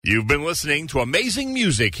You've been listening to amazing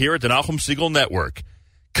music here at the Nachum Segal Network.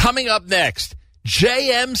 Coming up next,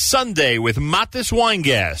 JM Sunday with Matis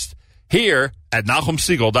Weingast here at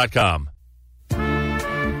NachumSegal.com.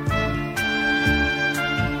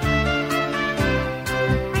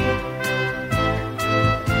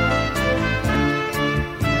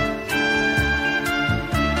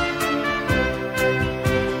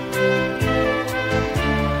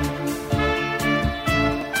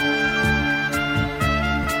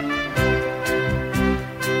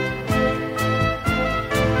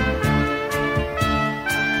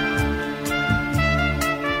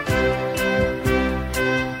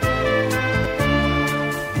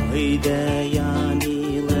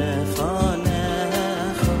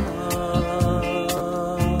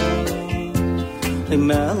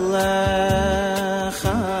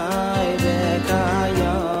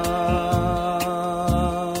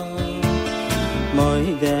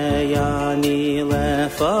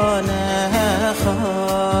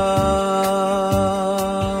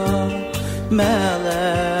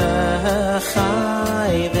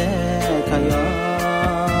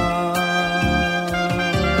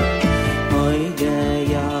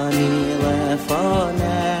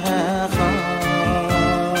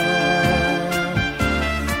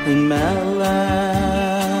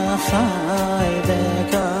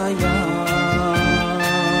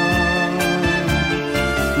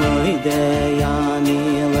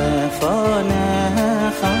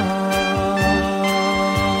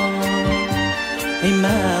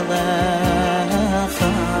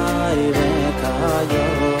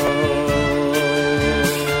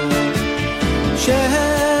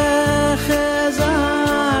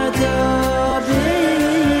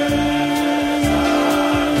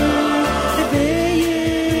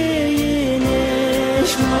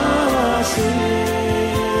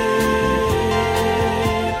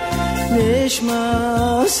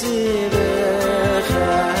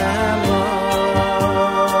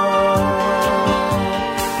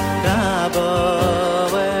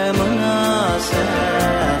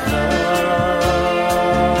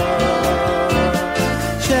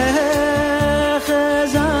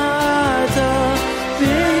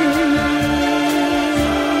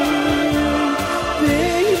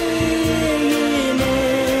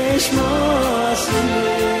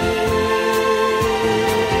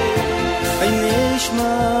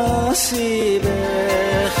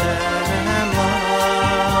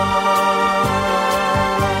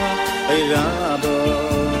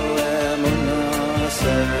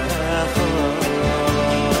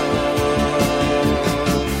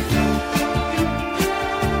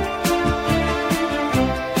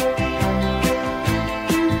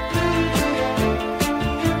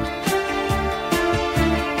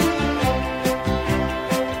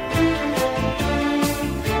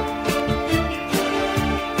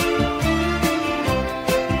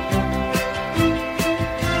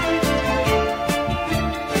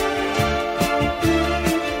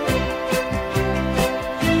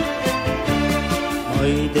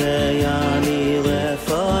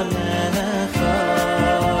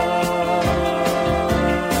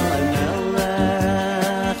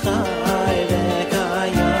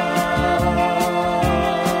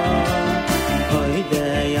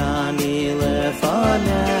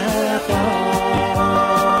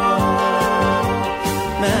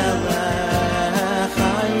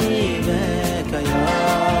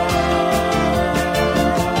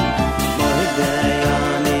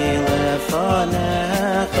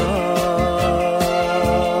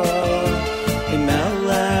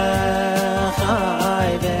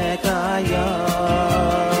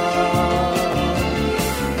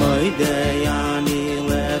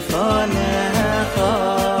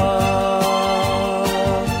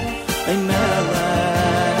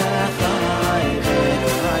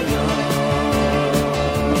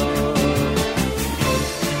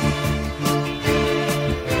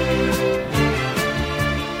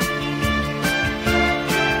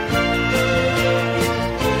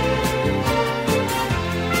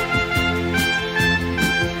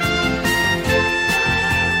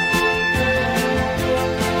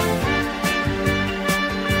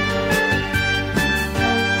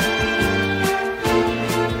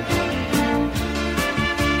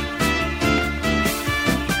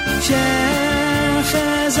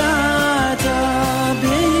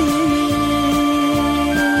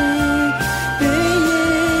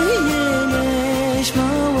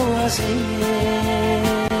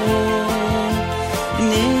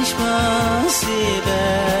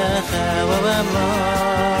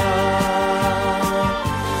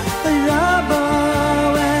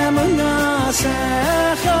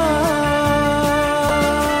 Secha,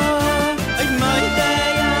 my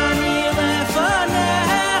day.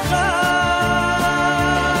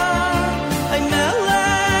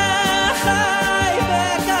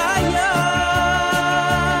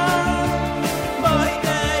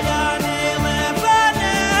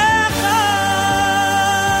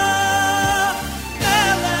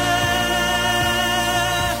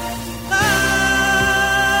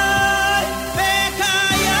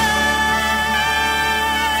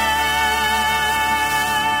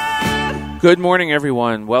 Good morning,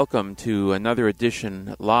 everyone. Welcome to another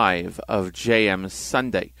edition live of JM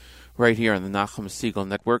Sunday, right here on the Nachum Segal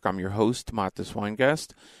Network. I'm your host, Matis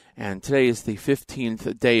Weingast, and today is the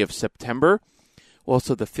 15th day of September,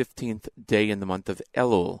 also the 15th day in the month of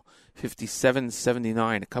Elul,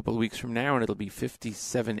 5779, a couple of weeks from now, and it'll be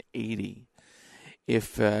 5780.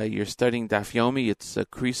 If you're studying Daf Yomi, it's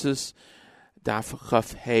Krisus, Daf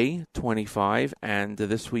Chaf Hey 25, and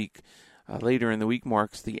this week, later in the week,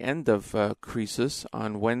 marks the end of Krisus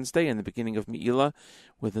on Wednesday and the beginning of Me'ilah,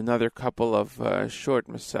 with another couple of short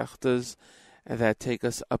Masechtas that take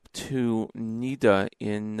us up to Nida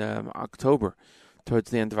in October, towards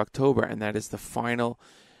the end of October, and that is the final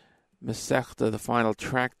Masechta, the final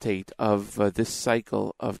tractate of this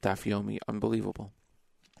cycle of Daf Yomi. Unbelievable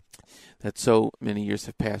that so many years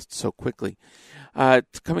have passed so quickly.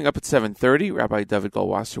 Coming up at 7:30, Rabbi David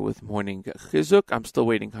Goldwasser with Morning Chizuk. I'm still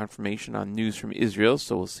waiting confirmation on news from Israel,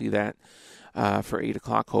 so we'll see that for 8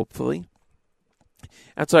 o'clock, hopefully.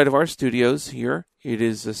 Outside of our studios here, it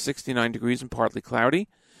is 69 degrees and partly cloudy,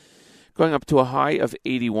 going up to a high of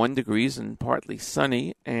 81 degrees and partly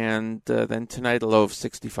sunny, and then tonight a low of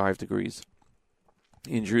 65 degrees.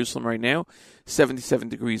 In Jerusalem right now, 77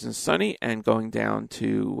 degrees and sunny, and going down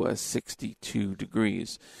to 62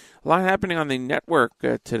 degrees. A lot happening on the network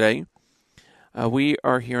today. We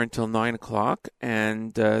are here until 9 o'clock,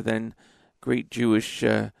 and then great Jewish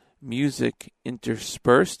music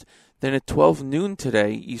interspersed. Then at 12 noon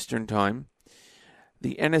today, Eastern Time,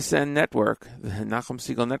 the NSN Network, the Nachum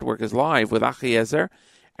Segal Network, is live with Achiezer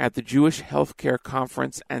at the Jewish Healthcare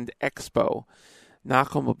Conference and Expo.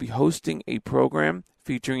 Nachum will be hosting a program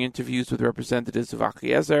featuring interviews with representatives of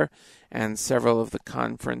Achiezer and several of the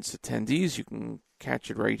conference attendees. You can catch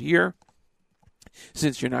it right here,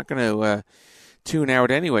 since you're not going to tune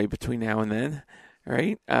out anyway between now and then,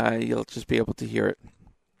 right? You'll just be able to hear it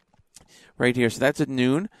right here. So that's at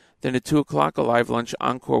noon. Then at 2 o'clock, a live lunch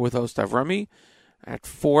encore with host Avrami. At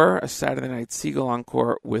 4, a Saturday night Segal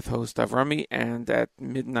encore with host Avrami. And at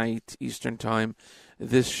midnight Eastern Time,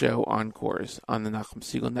 this show encores on the Nachum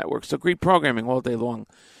Segal Network. So great programming all day long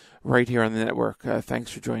right here on the network.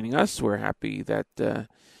 Thanks for joining us. We're happy that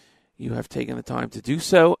you have taken the time to do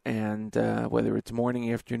so. And whether it's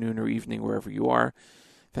morning, afternoon, or evening, wherever you are,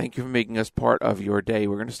 thank you for making us part of your day.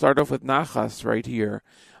 We're going to start off with Nachas right here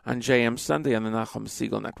on JM Sunday on the Nachum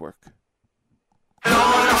Segal Network.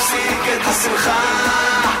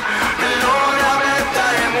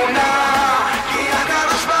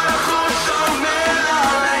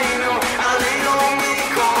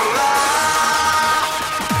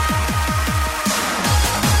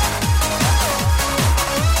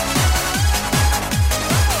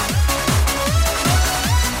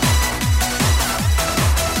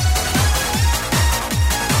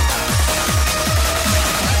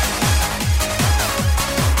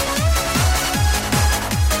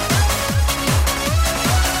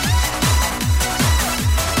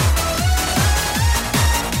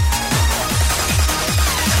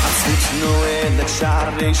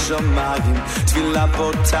 שערי שמיים, תפילה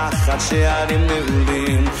פותחת שערים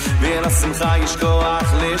נעולים, ולשמחה יש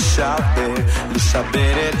כוח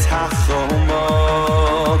לשבר את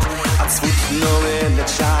החומות. עצבות נועלת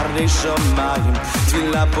שערי שמיים,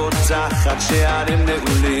 תפילה פותחת שערים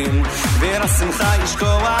נעולים, ולשמחה יש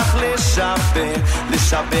כוח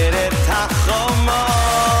לשבר את החומות.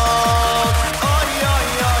 אוי אוי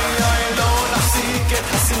אוי אוי, לא נפסיק את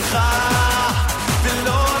השמחה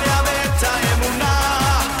ולא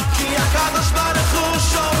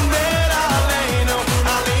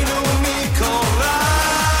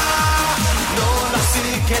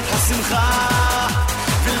השמחה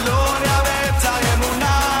ולא נאבד את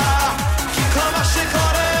האמונה, כי כל מה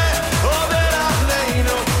שקורה עובר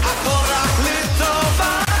עלינו, הכל רק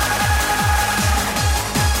לטובה.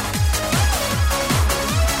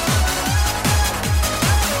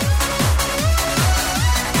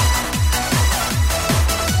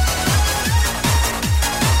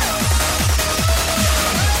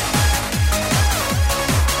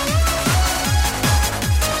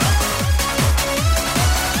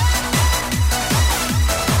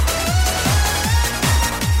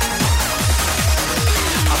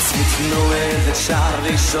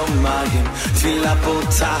 שערי שמיים, תפילה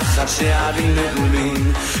פותחת שערים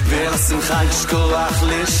נעולים, ולשמחה יש כוח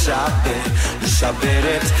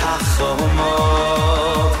לשבר את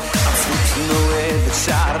החומות. עצבות נועדת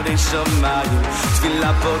שערי שמיים,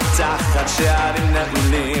 תפילה פותחת שערים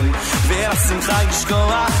נעולים, ולשמחה יש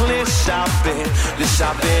כוח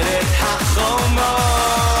לשבר את החומות.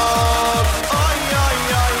 אוי אוי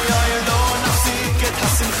אוי אוי, לא נפסיק את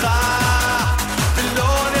השמחה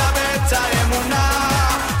ולא נאבד את האמונה,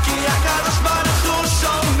 כי הקדוש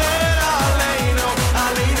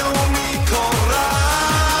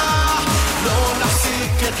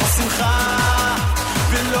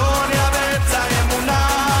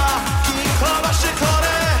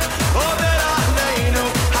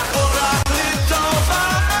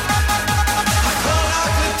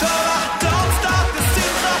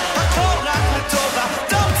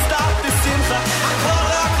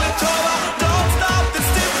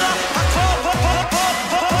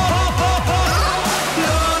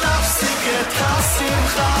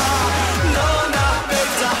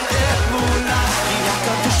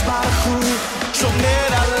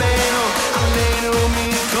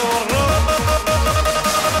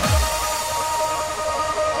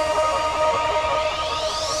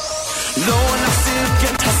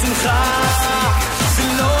השמחה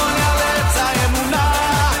ולא נאלץ האמונה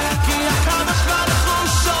כי הקדוש ברוך הוא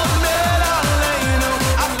שומר עלינו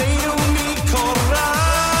עלינו מכל רע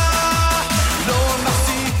לא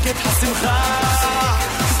נפסיק את השמחה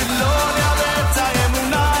ולא נאבד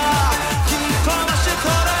האמונה כי כל מה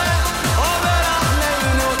שקורה עובר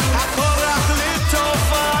עלינו הכל רק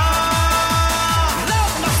לטובה לא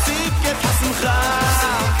נפסיק את השמחה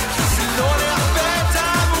ולא נאבד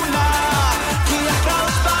האמונה כי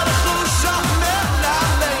הקדוש ברוך הוא שומר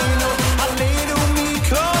עלינו עלינו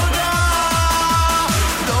מכל רע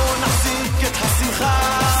לא נפסיק את השמחה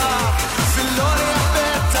ולא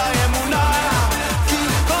נאבד האמונה כי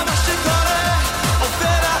כל מה שקורה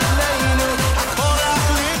עובר עלינו הכל רק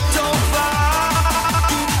לטובה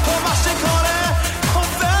כי כל מה שקורה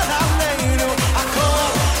עובר עלינו הכל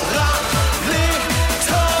רק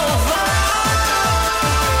לטובה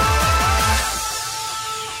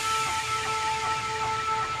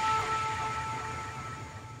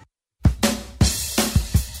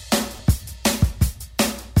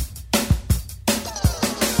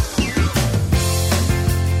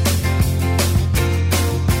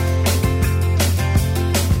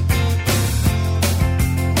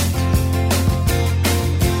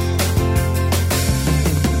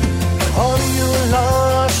הוריו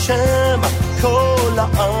להשם כל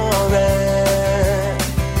הארץ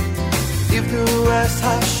עבדו את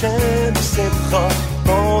השם בשמחה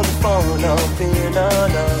בוא לפניו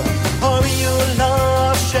ברננה הוריו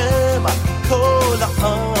להשם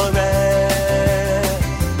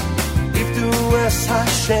כל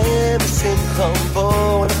הארץ עבדו את השם בשמחה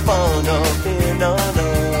בוא לפניו ברננה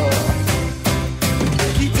כי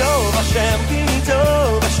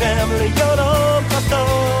טוב השם ליום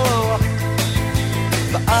חסור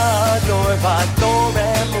ואדור ואדור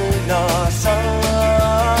אמונה סור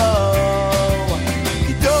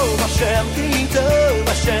כי טוב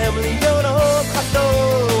השם ליום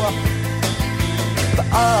חסור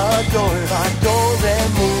ואדור ואדור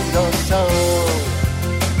אמונה סור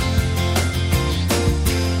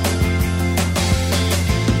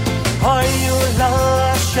היו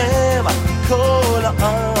להשם כל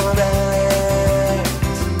הארץ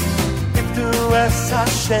עבדו את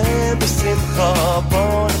השם בשמחה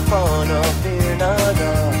בוא לפניו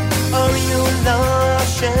ברננה היו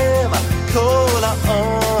להשם כל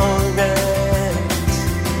הארץ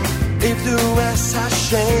עבדו את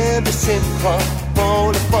השם בשמחה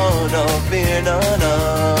בוא לפניו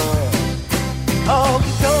ברננה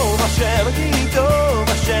כי טוב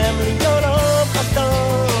השם ליום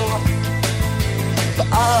חסור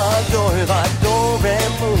ואדור ואדור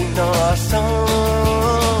אמונה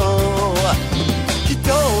סור כי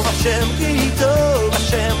טוב השם ליום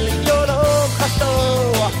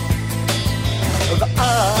חסור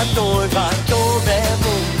ואדור ואדור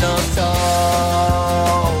אמונה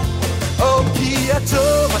סור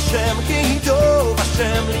כי טוב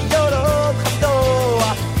השם ליום חסור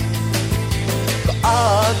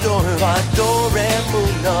ואדור ואדור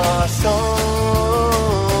אמונה סור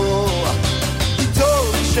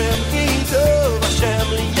השם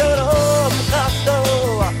ליום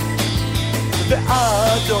חסור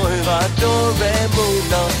ואדור ואדור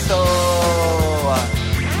אמונה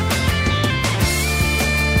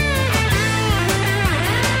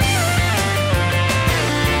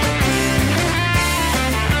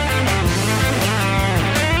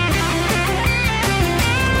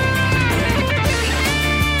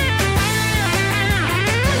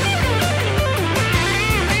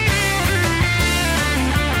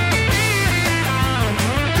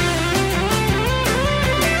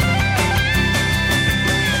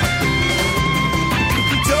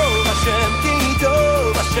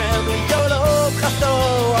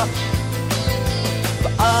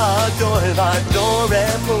ואדור ואדור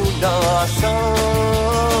אמונה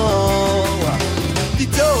סור כי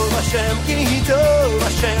טוב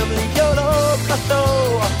השם ליום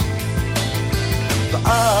חסור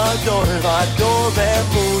ואדור ואדור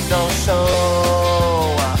אמונה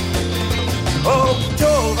סור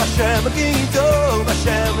כי טוב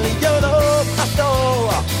השם ליום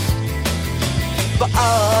חסור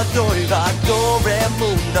ואדור ואדור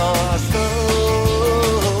אמונה סור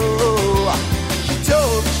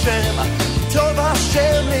טוב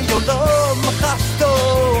השם ליום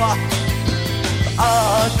חסור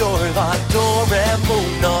אדור ואדור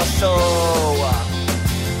אמונה סור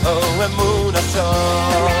אמונה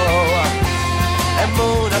סור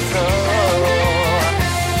אמונה סור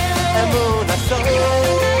אמונה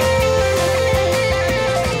סור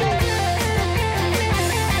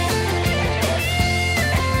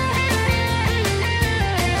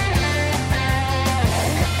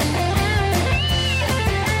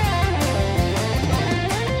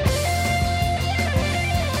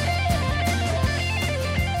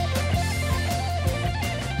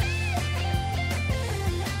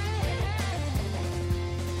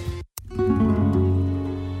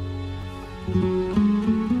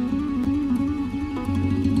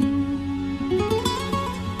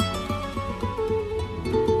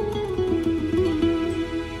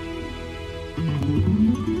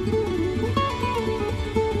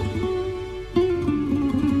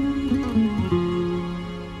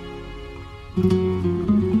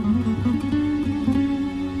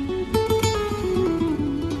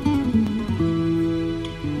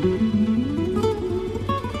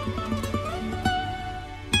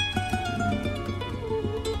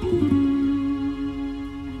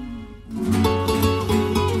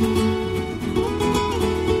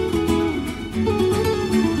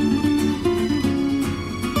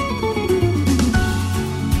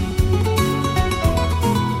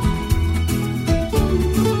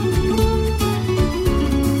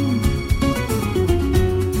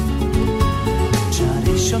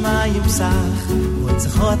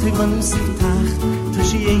zachot gvanu siftach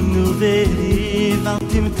tushiyenu veriv al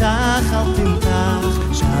timtach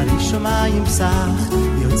shari shomayim psach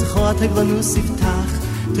yot zachot gvanu siftach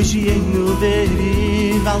tushiyenu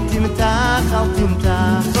veriv al timtach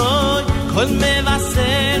oy kol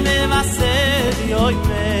mevaser yoy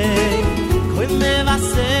mei kol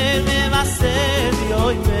mevaser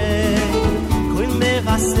yoy mei kol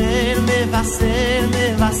mevaser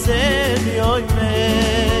yoy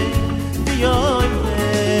mei yoy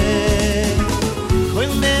mei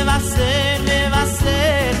kol mevaser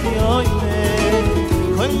yoy mei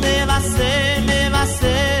kol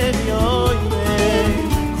mevaser yoy mei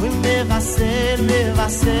kol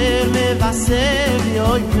mevaser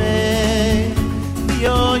yoy mei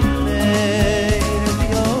yoy mei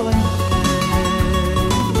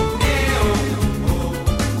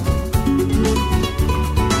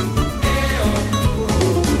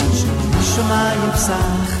shomayim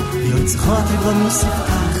psach yot zchot gvanu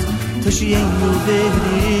siftach tushiyenu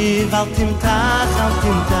veriv al timtach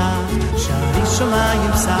shari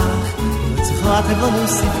shomayim psach yot zchot gvanu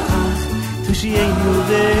siftach tushiyenu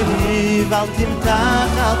veriv al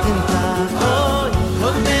timtach oy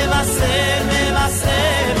kol mevaser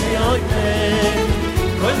yoy mei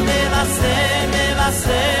kol mevaser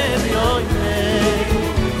yoy mei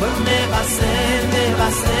kol mevaser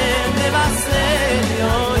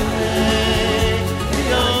yoy mei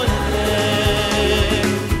yoy mei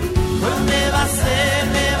kol mevaser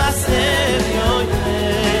yoy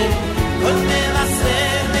mei kol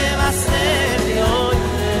mevaser yoy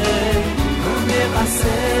mei kol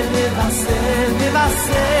mevaser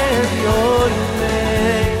yoy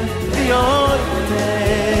mei yoy mei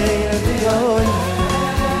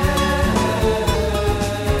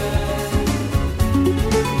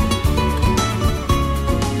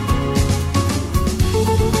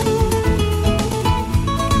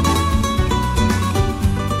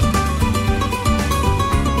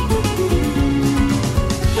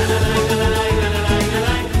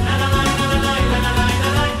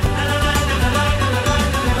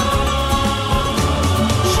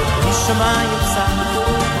shomayim psach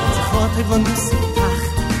zachot gvanu siftach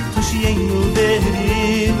tushiyenu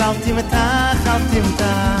veriv al timtach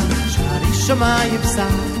shari shomayim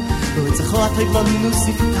psach zachot gvanu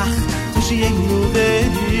siftach tushiyenu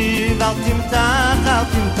veriv al timtach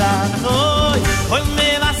oy kol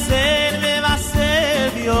mevaser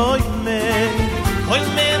yoy mei kol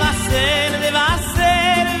mevaser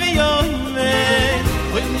yoy mei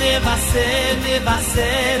kol mevaser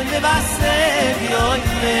yoy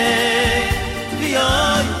mei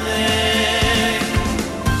yoy mei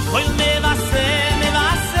kol mevaser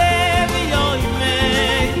yoy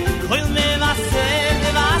mei kol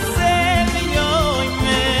mevaser yoy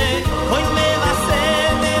mei kol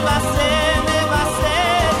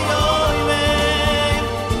mevaser yoy mei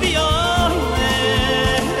yoy mei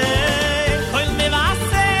kol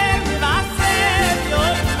mevaser yoy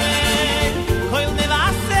mei kol mevaser yoy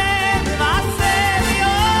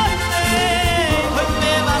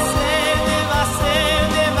mei kol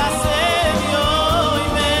mevaser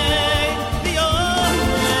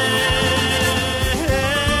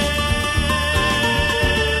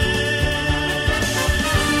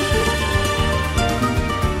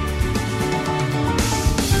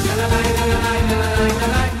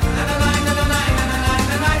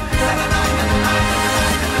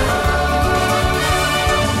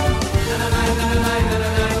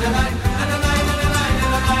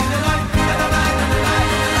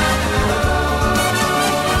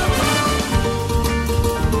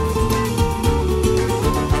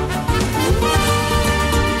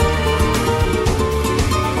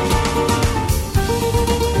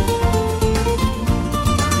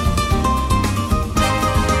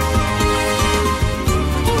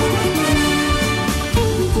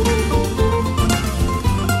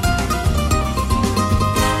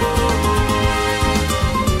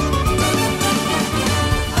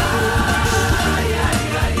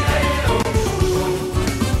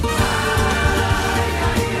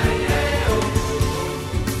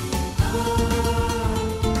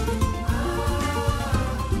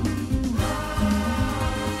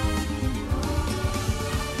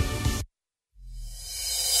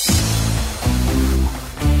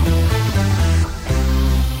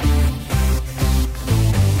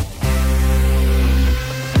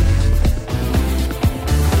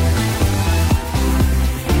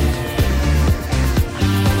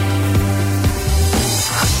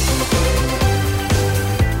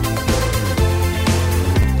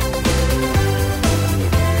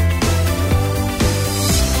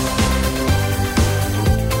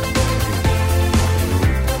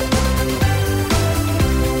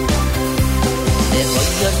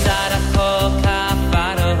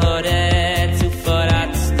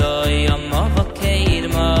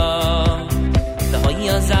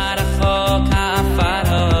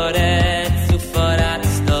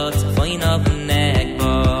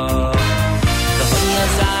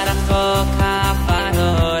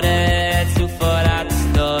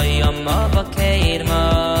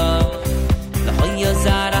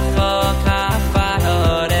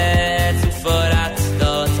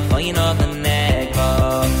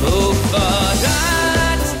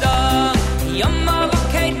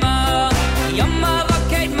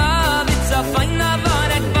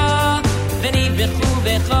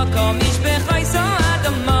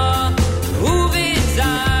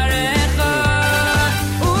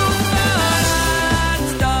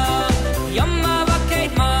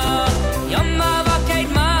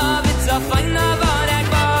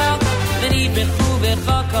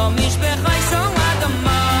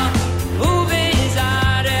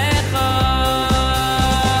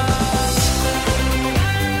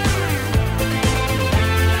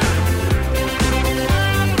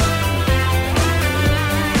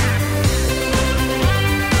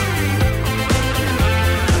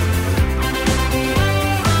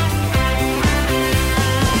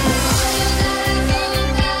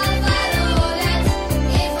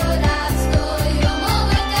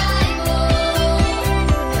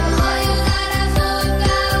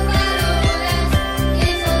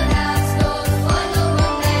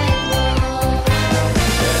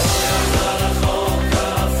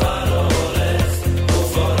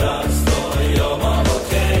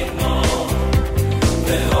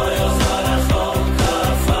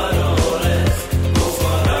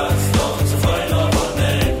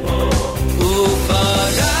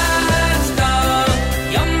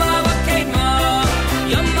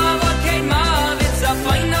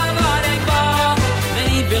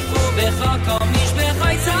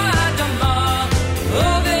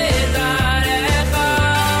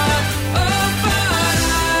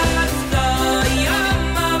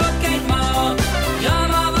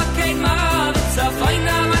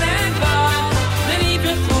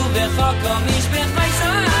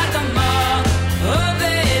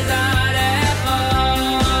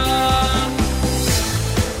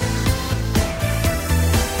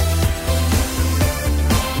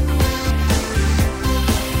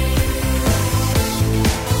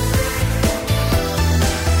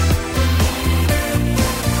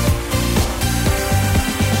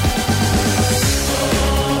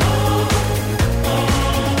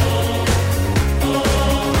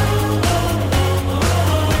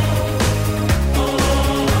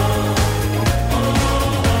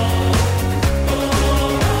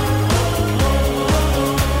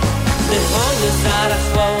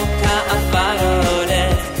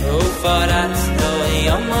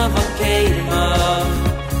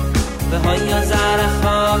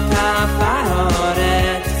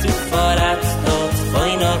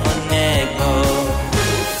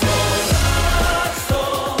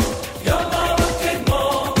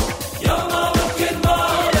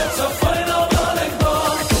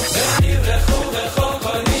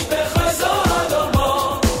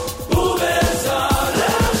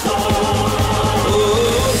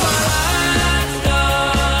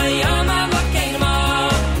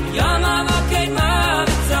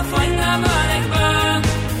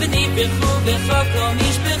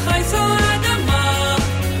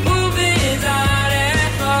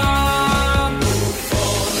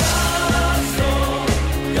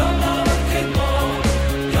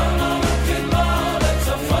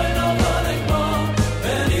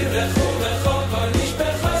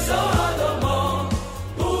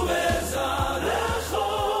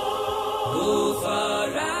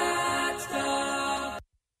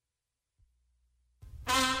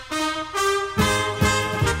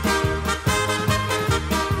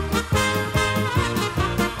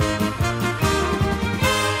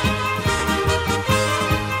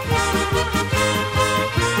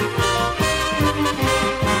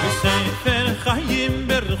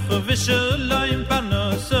V'shalayim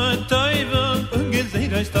parnaso toivo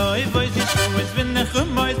Ungezira shtoivo Yishues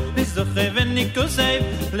v'nechumois Nizuche v'nikosev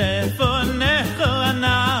Lefonecho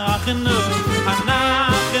anachenu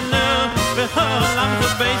Anachenu V'cholam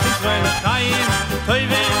chubeis Yisrael Chayim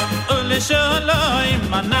Toivim U'lishalayim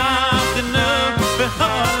Anachenu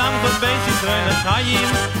V'cholam chubeis Yisrael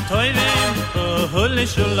Chayim Toivim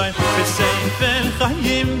U'lishalayim V'sefer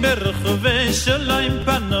Chayim Berchu V'shalayim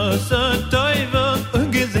parnaso toivo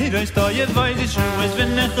Ungezira shtoivo Yishues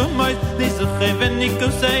v'nechumois Nizuche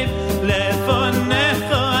v'nikosev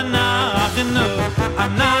Lefonecho anachenu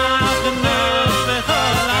Anachenu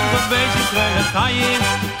V'cholam chubeis Yisrael Chayim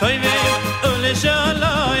Toivim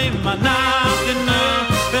U'lishalayim Anachenu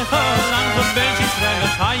V'cholam chubeis Yisrael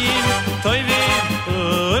Chayim Toivim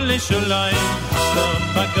U'lishalayim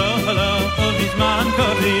Bagala Uvizman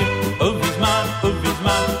Korib Uvizman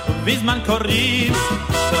Uvizman Korib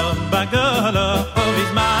Bagala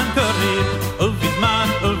Uvizman Korib Uvizman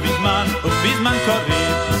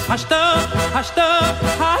Korib Hashta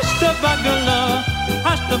Bagala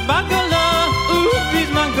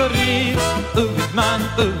Uvizman Korib Uvizman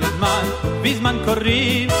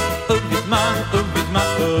Korib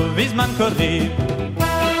Uvizman Korib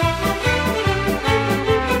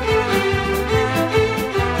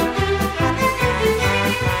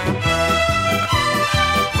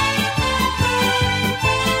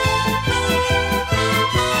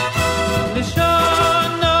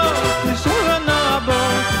Lishana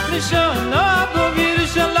Abo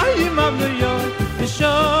Yerushalayim Amnuyah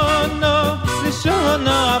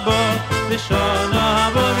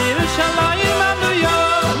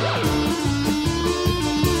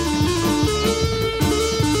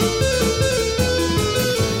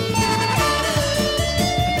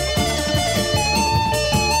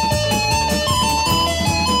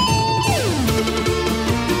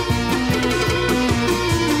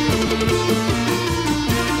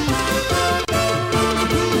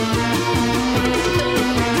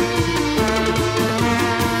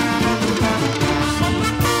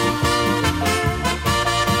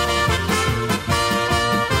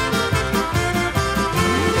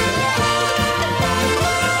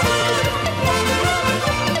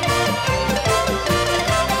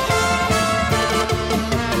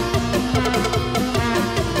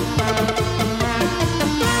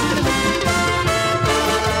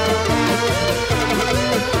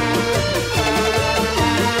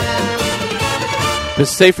The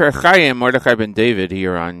Sefer Chaim, Mordechai ben David,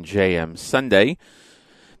 here on JM Sunday.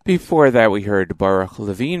 Before that, we heard Baruch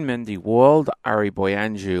Levine, Mendy Wald, Ari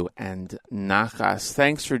Boyanju, and Nachas.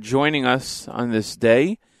 Thanks for joining us on this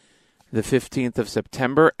day, the 15th of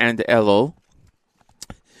September, and Elul.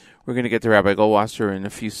 We're going to get to Rabbi Goldwasser in a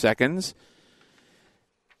few seconds.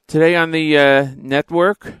 Today on the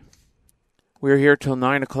network, we're here till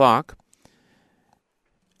 9 o'clock.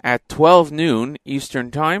 At 12 noon Eastern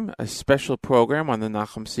Time, a special program on the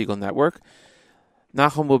Nachum Segal Network.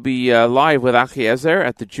 Nachum will be live with Achiezer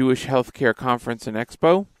at the Jewish Healthcare Conference and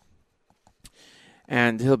Expo.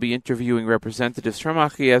 And he'll be interviewing representatives from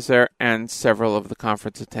Achiezer and several of the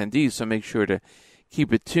conference attendees. So make sure to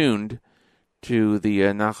keep it tuned to the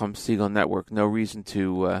Nachum Segal Network. No reason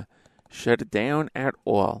to shut it down at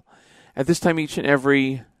all. At this time, each and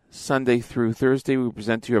every Sunday through Thursday, we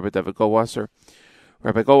present to you Rabbi David Goldwasser.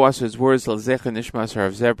 Rabbi Goldwasser's words, L'zecha Nishmas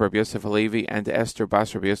Harav Zev, Rabbi Yosef Alevi, and Esther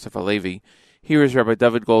Bas Rabbi Yosef Alevi. Here is Rabbi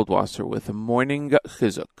David Goldwasser with a morning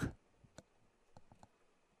chizuk.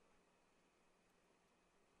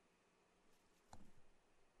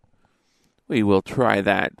 We will try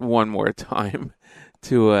that one more time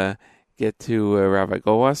to get to Rabbi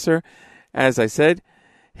Goldwasser. As I said,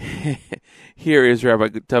 here is Rabbi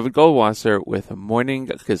David Goldwasser with a morning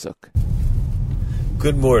chizuk.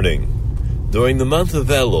 Good morning. During the month of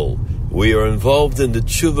Elul, we are involved in the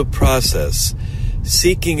tshuva process,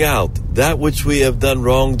 seeking out that which we have done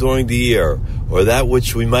wrong during the year, or that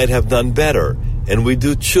which we might have done better, and we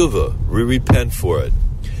do tshuva, we repent for it.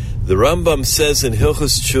 The Rambam says in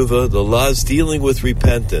Hilchos Tshuva, the laws dealing with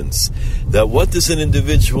repentance, that what does an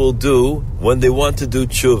individual do when they want to do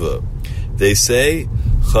tshuva? They say,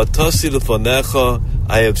 Chatasi lefanecha,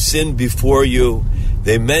 I have sinned before you.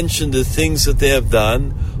 They mention the things that they have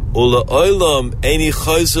done. Ula olam eini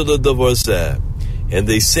chayzer ledavar zeh. And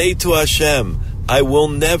they say to Hashem, I will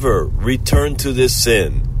never return to this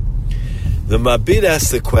sin. The Mabit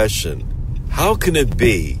asks the question, how can it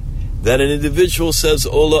be that an individual says,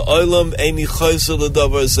 Ola olam eini chayzer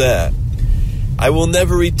ledavar zeh, I will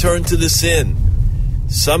never return to the sin?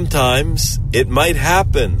 Sometimes it might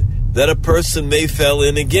happen that a person may fall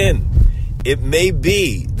in again. It may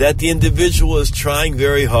be that the individual is trying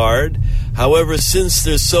very hard. However, since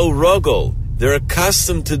they're so ruggle, they're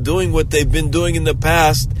accustomed to doing what they've been doing in the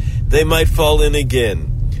past, they might fall in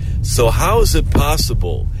again. So how is it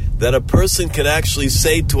possible that a person can actually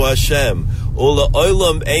say to Hashem, Ola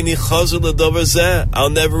olam eini chazor ledavar zeh, I'll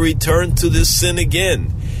never return to this sin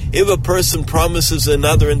again? If a person promises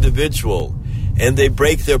another individual and they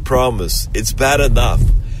break their promise, it's bad enough.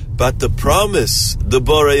 But the promise, the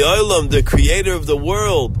Borei Olam, the creator of the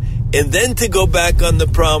world, and then to go back on the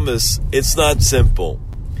promise, it's not simple.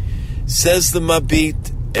 Says the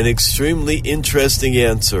Mabit, an extremely interesting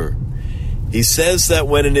answer. He says that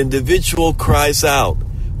when an individual cries out,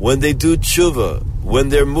 when they do tshuva, when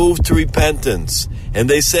they're moved to repentance, and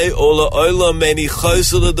they say, Ola olam eini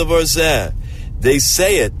chayzer ledavar zeh, they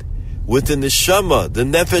say it with the neshama, the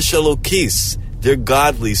nefesh elokis, their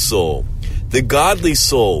godly soul. The godly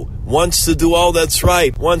soul wants to do all that's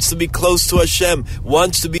right, wants to be close to Hashem,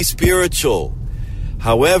 wants to be spiritual.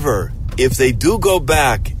 However, if they do go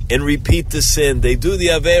back and repeat the sin, they do the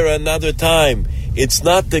Avera another time, it's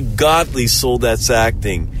not the godly soul that's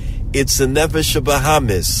acting, it's the Nefesh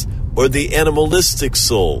Bahamis, or the animalistic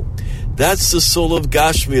soul. That's the soul of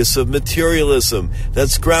Gashmius, of materialism,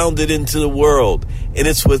 that's grounded into the world. And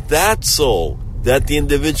it's with that soul that the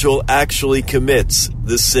individual actually commits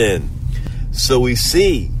the sin. So we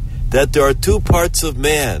see that there are two parts of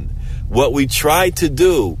man. What we try to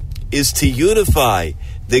do is to unify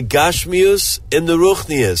the Gashmius and the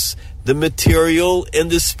Ruchnius, the material and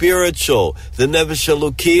the spiritual, the Nefesh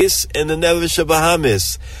Elokis and the Nefesh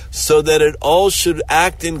Bahamis, so that it all should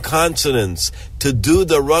act in consonance to do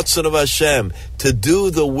the Ratzon of Hashem, to do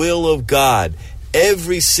the will of God.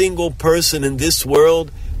 Every single person in this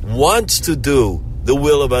world wants to do the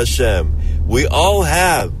will of Hashem. We all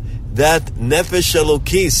have that Nefesh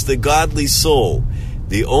Elokis, the godly soul.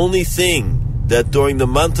 The only thing that during the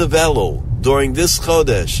month of Elul, during this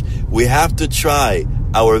Chodesh, we have to try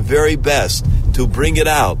our very best to bring it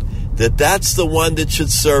out, that's the one that should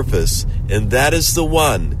surface, and that is the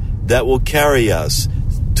one that will carry us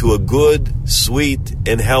to a good, sweet,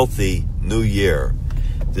 and healthy new year.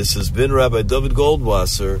 This has been Rabbi David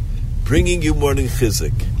Goldwasser bringing you Morning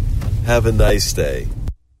Chizuk. Have a nice day.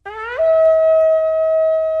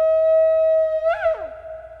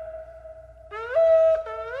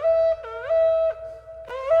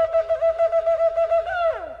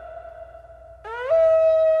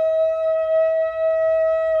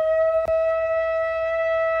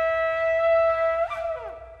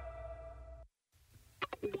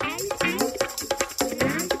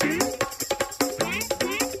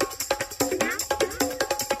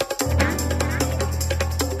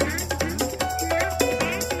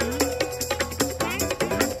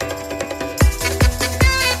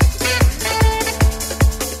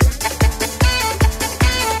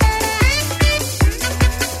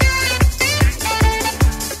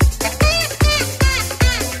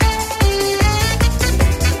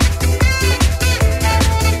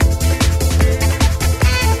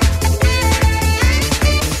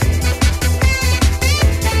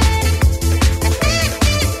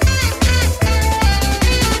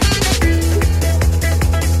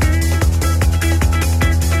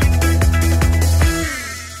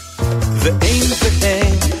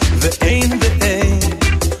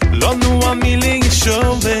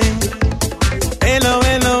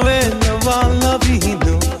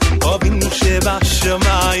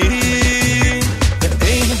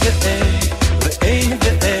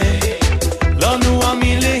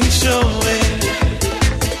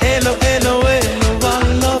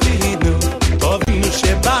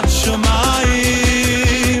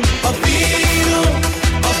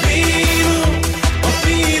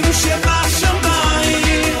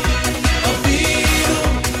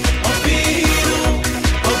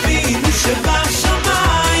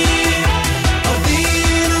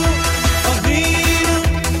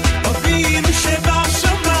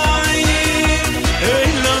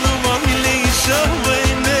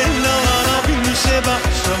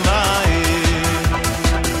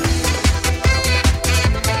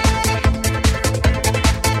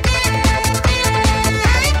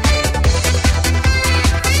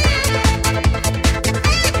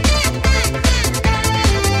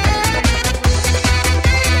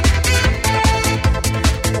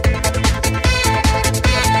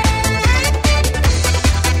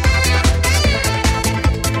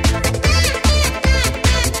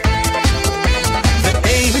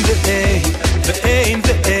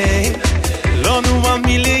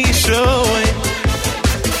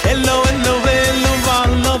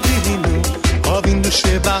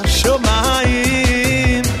 שבשמיים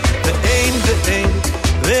ואין ואין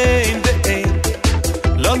ואין ואין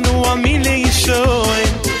לנו המילי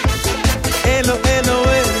שוין אלו אלו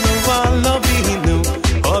אלו על אבינו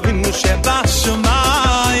אבינו שבשמיים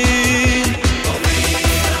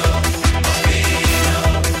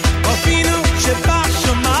אבינו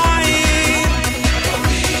שבשמיים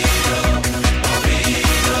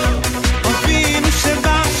אבינו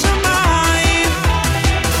שבשמיים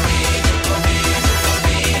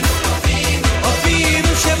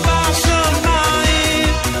אבינו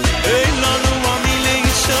שבשמיים אין לנו המילי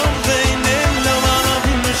שם ואין אלו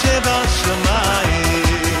אבינו שבשמיים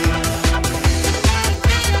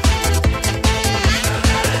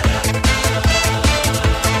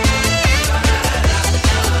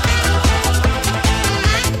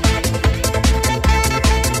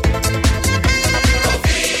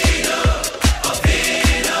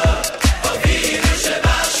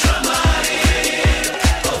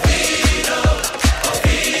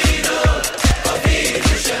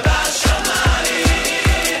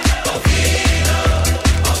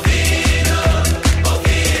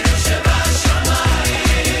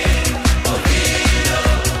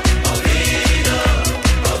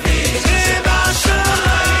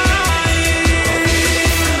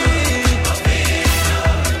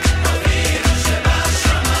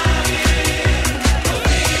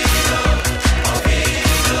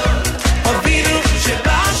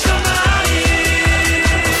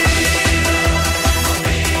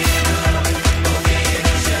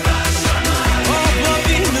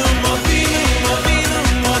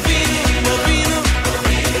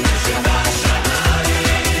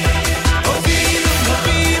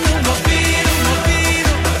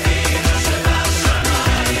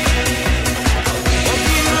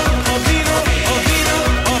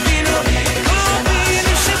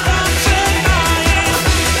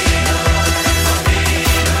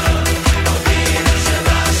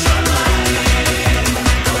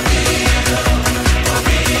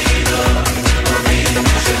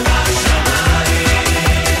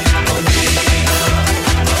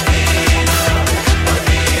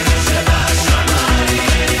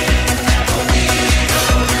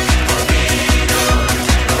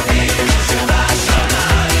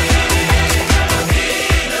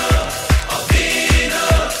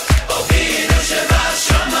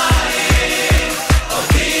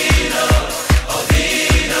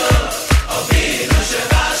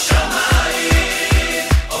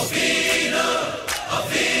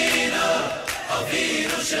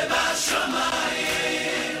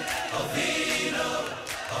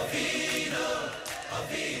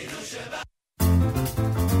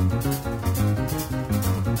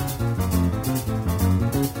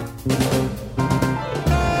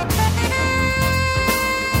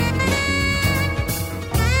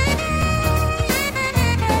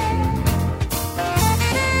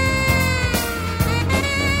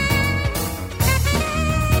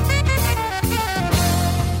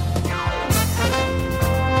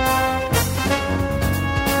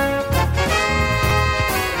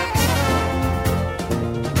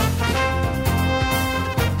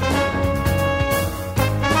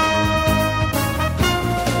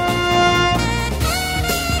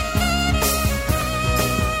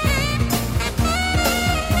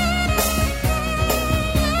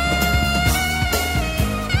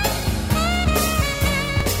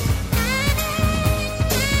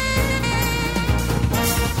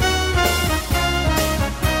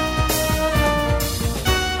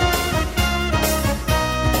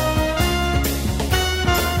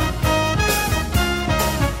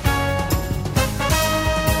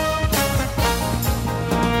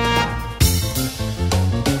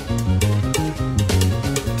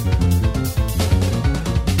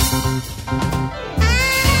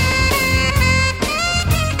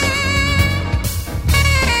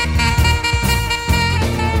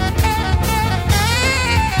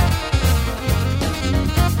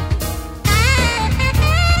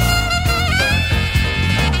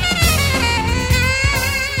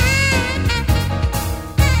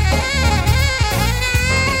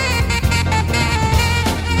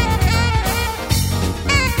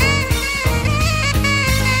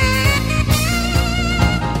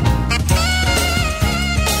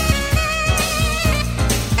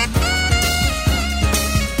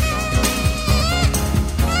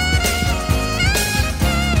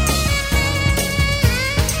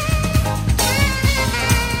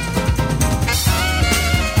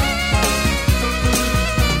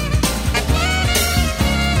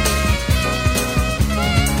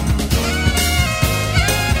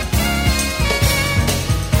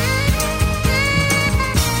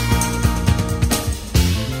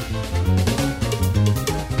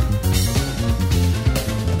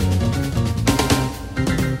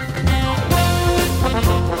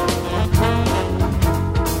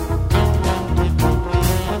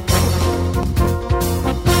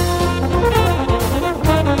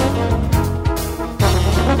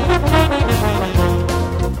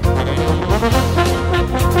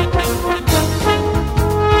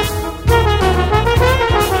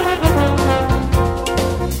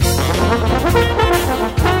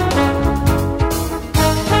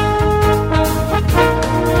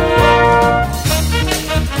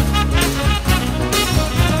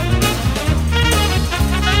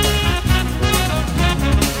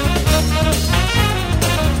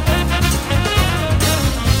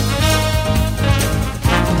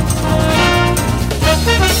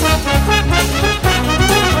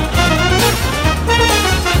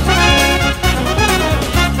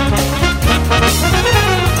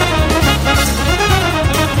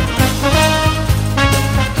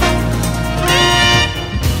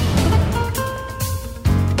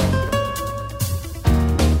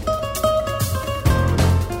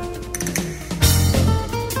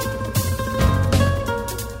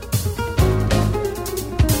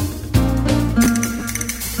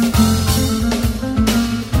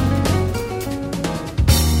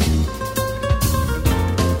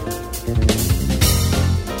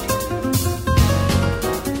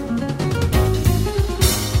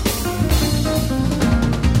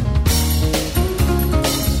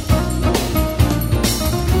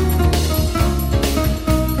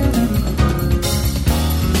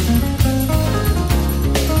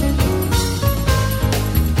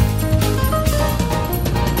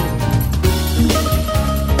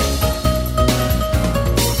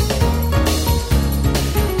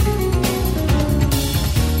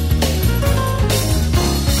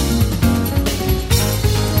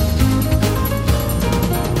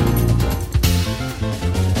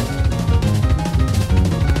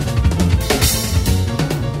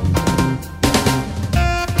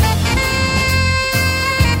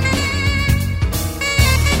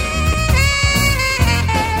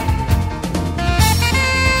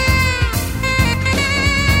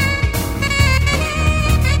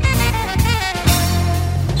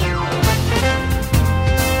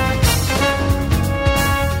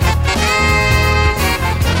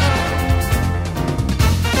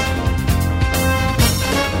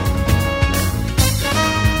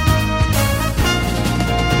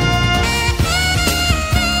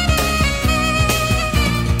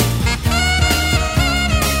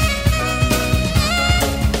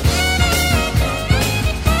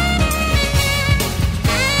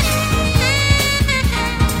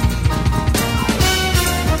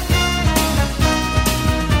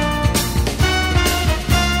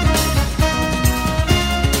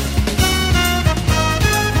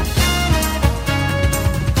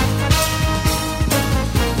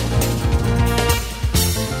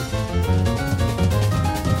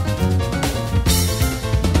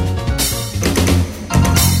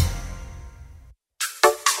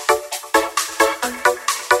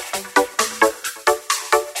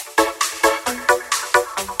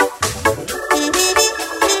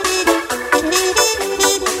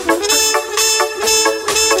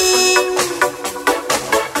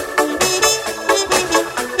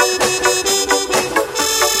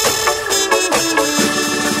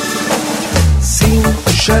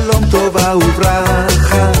שלום טובה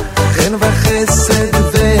וברכה, חן וחסד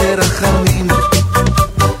ורחמים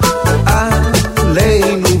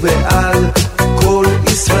עלינו ועל כל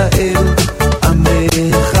ישראל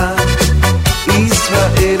עמך,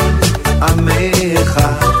 ישראל עמך,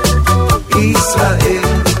 ישראל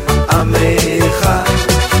עמך,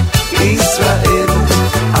 ישראל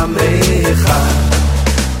עמך.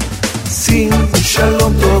 שים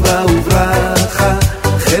שלום טובה וברכה,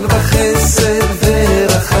 חן וחסד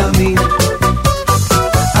ורחמים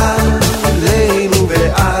עלינו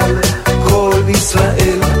ועל כל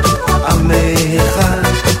ישראל עמך,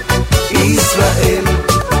 ישראל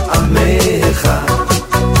עמך,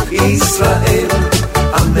 ישראל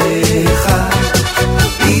עמך,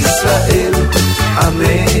 ישראל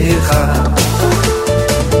עמך.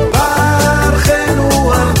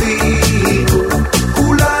 ברכנו אבינו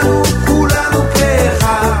כולנו כולנו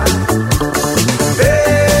כאחד,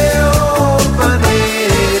 באור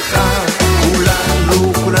פניך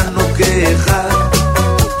כולנו כולנו כאחד,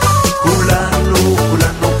 כולנו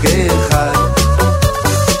כולנו כאחד,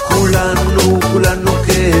 כולנו כולנו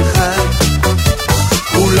כאחד,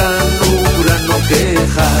 כולנו כולנו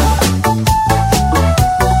כאחד.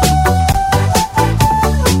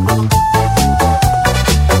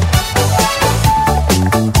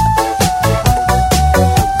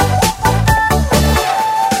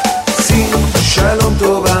 שלום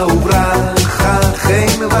טובה וברכה,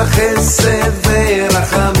 חן וחסד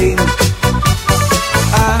ורחמים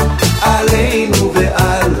עלינו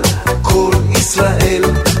ועל כל ישראל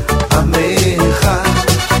עמך,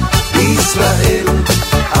 ישראל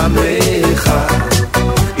עמך,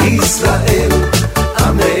 ישראל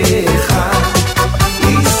עמך,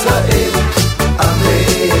 ישראל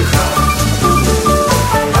עמך.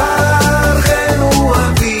 ברכנו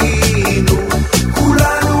אבינו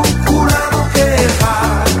כולנו כולנו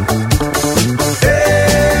כאחד,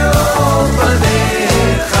 באור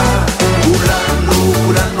פניך כולנו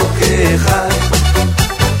כולנו כאחד,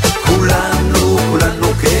 כולנו כולנו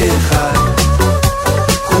כאחד,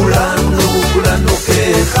 כולנו כולנו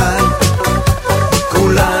כאחד,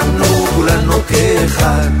 כולנו כולנו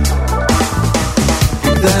כאחד.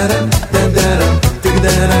 תגדרם תגדרם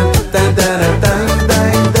תגדרם תגדרם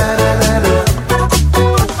תגדרם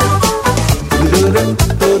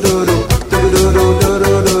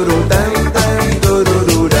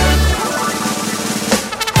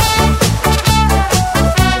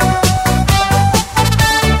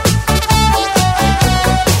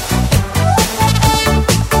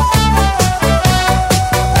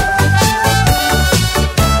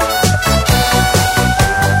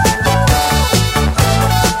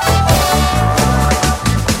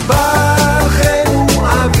ברכנו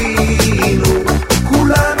אבינו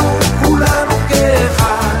כולנו כולנו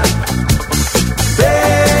כאחד,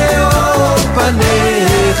 באור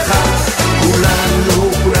פניך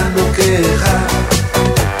כולנו כולנו כאחד,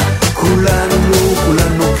 כולנו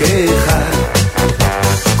כולנו כאחד,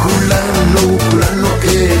 כולנו כולנו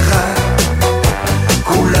כאחד,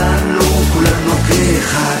 כולנו כולנו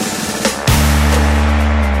כאחד.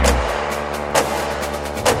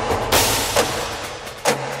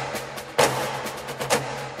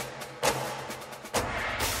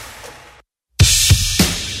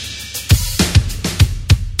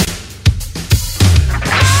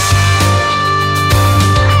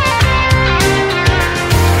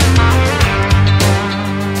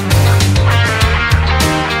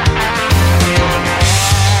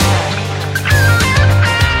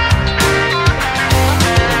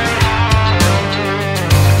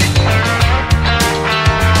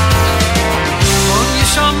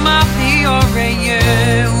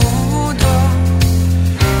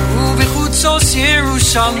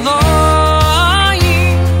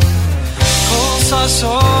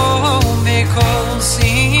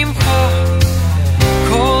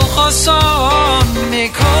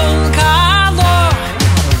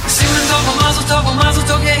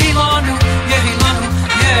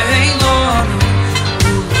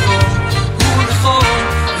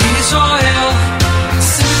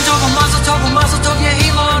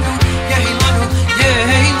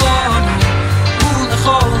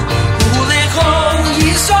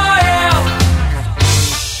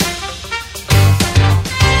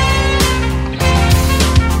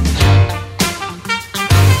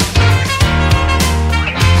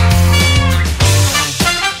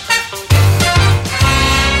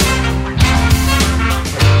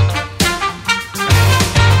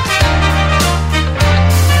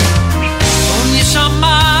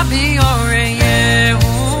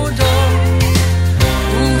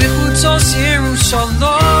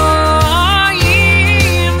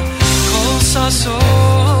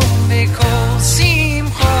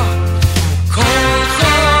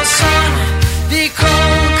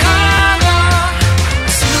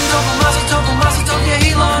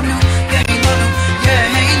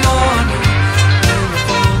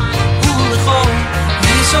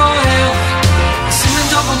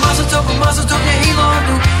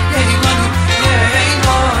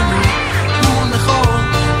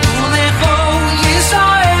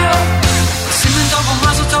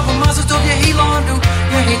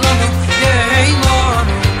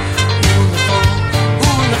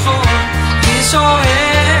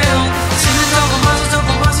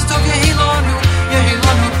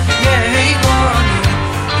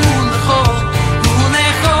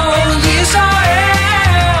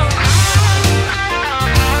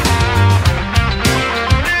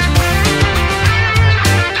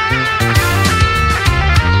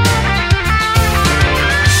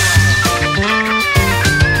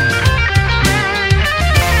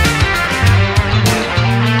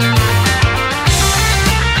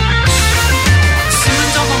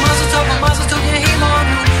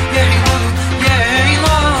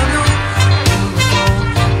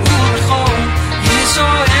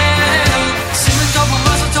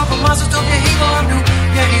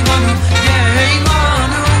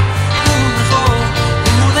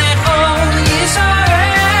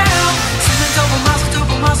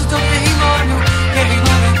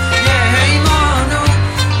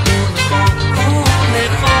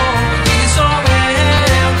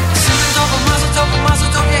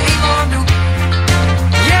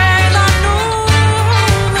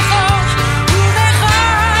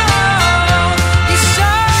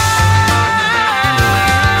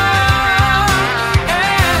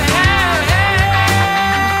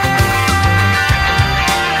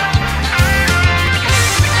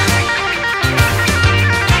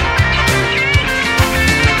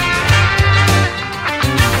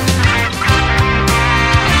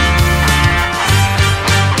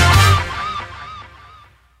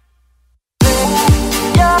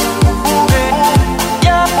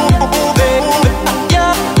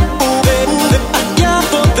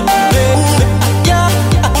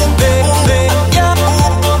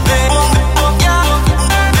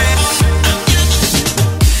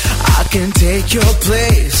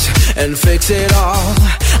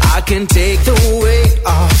 I can take the weight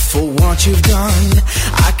off for what you've done.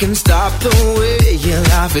 I can stop the way your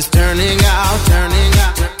life is turning out, turning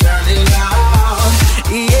out, turning out.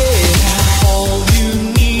 Yeah. All you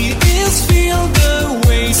need is feel the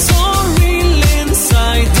way so real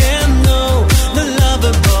inside and know the love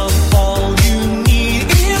above. All you need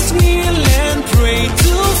is kneel and pray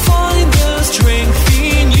to find the strength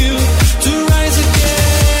in you to rise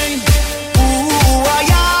again. Ooh,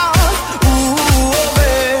 yeah, ooh,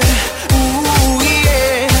 yeah, ooh,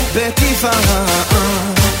 yeah, Betifara.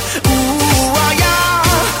 Ooh, yeah,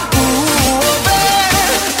 ooh,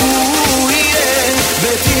 yeah,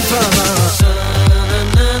 Betifara.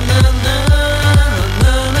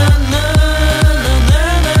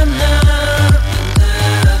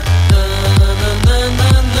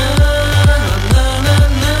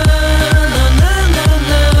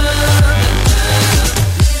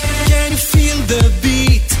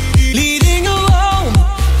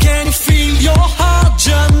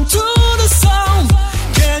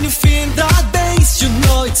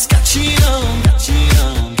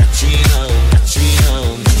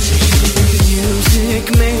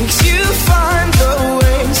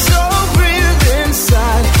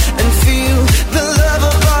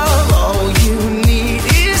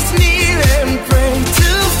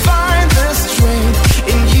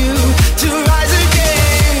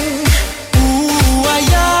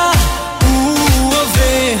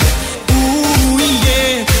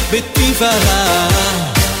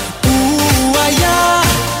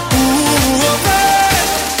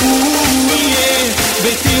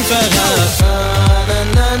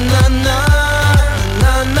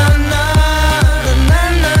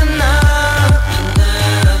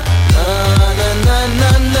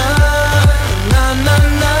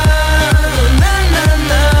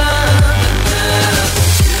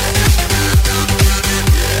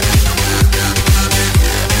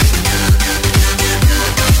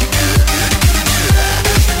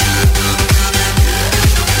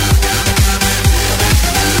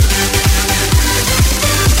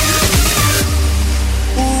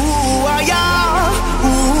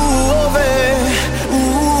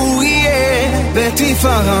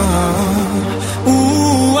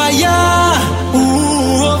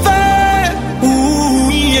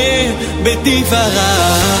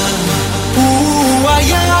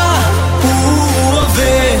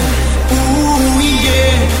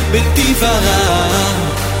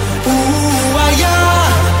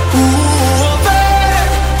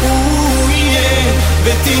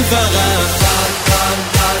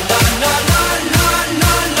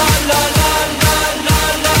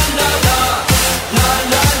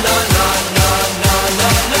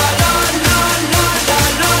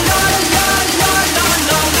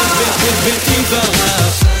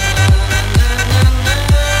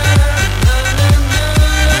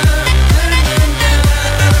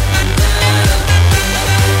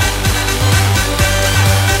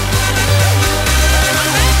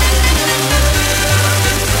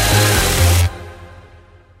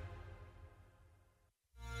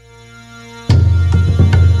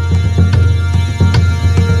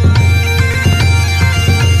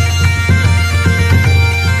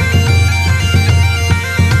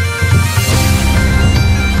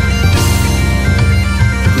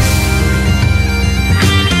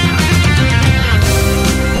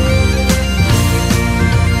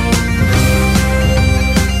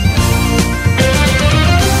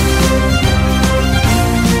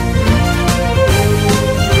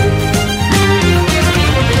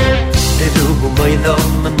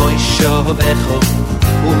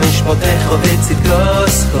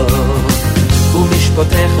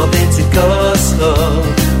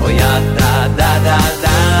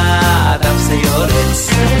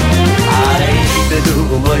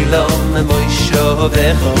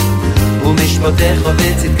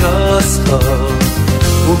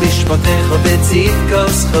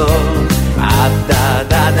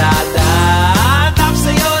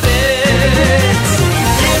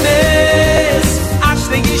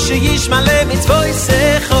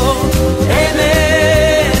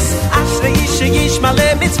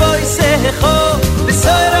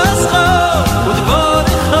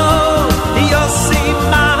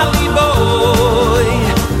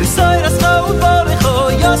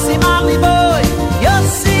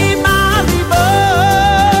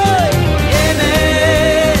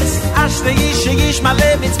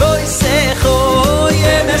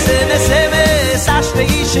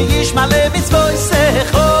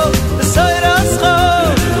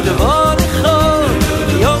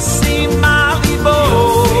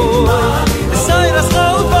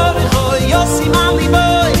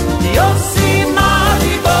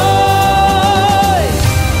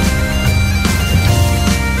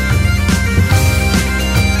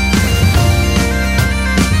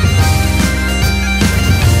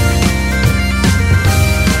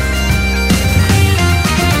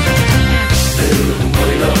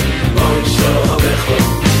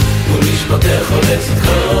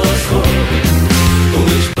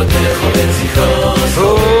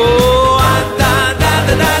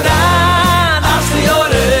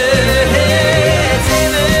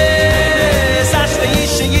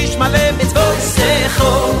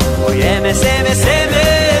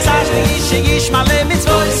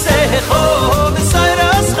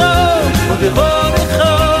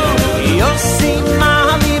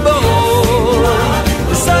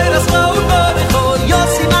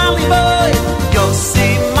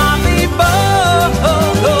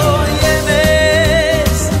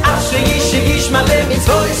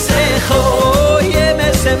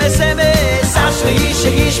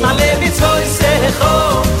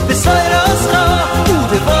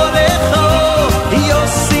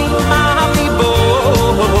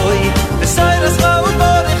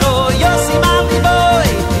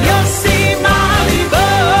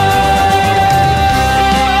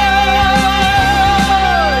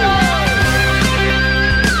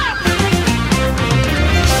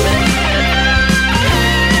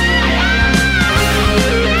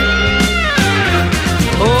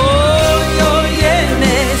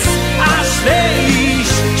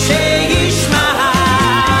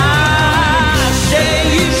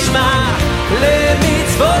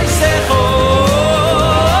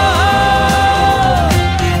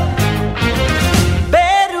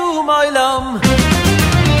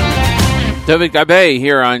 David Gabe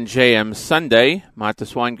here on JM Sunday.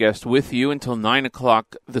 Matis Weingast with you until 9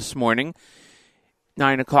 o'clock this morning.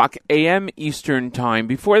 9 o'clock a.m. Eastern Time.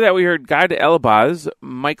 Before that, we heard Gad Elbaz,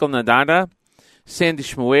 Michael Nadada, Sandy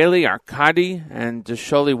Shmueli, Arkady, and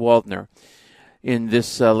Sholi Waldner in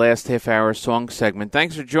this last half-hour song segment.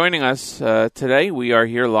 Thanks for joining us today. We are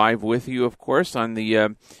here live with you, of course, on the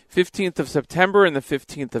 15th of September and the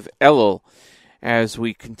 15th of Elul, as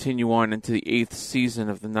we continue on into the 8th season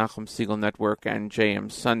of the Nachum Segal Network and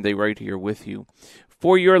JM Sunday right here with you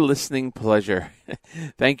for your listening pleasure.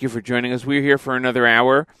 Thank you for joining us. We're here for another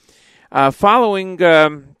hour. Following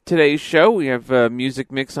today's show, we have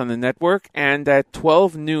Music Mix on the network, and at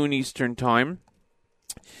 12 noon Eastern Time,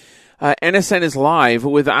 NSN is live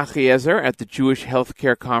with Achiezer at the Jewish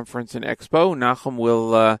Healthcare Conference and Expo. Nachum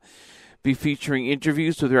will be featuring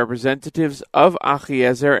interviews with representatives of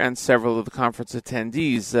Achiezer and several of the conference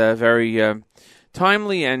attendees. Very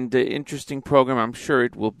timely and interesting program, I'm sure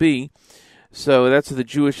it will be. So that's the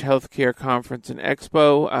Jewish Healthcare Conference and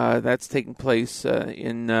Expo. That's taking place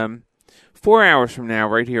in 4 hours from now,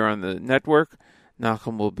 right here on the network.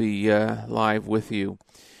 Nachum will be live with you.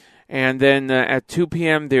 And then at 2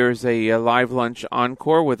 p.m., there's a live lunch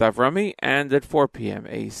encore with Avrami, and at 4 p.m.,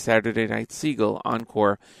 a Saturday Night Segal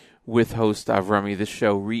encore with host Avrami. The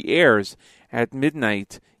show re-airs at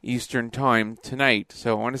midnight Eastern Time tonight.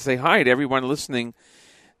 So I want to say hi to everyone listening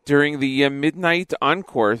during the midnight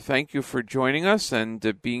encore. Thank you for joining us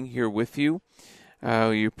and being here with you.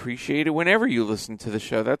 We appreciate it whenever you listen to the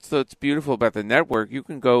show. That's what's beautiful about the network. You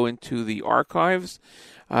can go into the archives,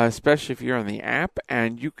 especially if you're on the app,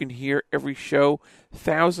 and you can hear every show,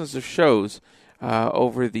 thousands of shows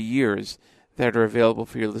over the years that are available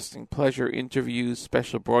for your listening pleasure, interviews,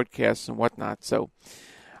 special broadcasts, and whatnot. So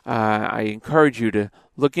I encourage you to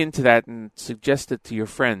look into that and suggest it to your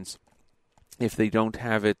friends if they don't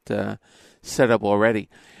have it set up already.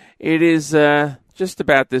 It is just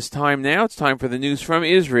about this time now. It's time for the news from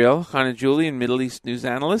Israel. Chana Julian, Middle East news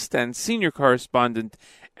analyst and senior correspondent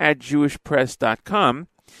at JewishPress.com,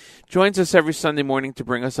 joins us every Sunday morning to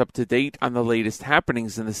bring us up to date on the latest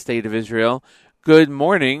happenings in the state of Israel. Good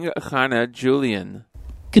morning, Chana Julian.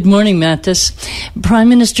 Good morning, Matis. Prime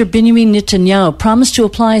Minister Benjamin Netanyahu promised to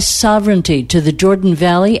apply sovereignty to the Jordan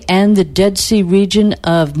Valley and the Dead Sea region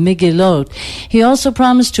of Megillot. He also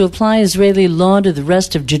promised to apply Israeli law to the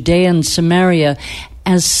rest of Judea and Samaria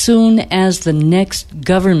as soon as the next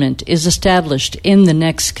government is established in the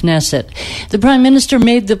next Knesset. The Prime Minister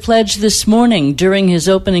made the pledge this morning during his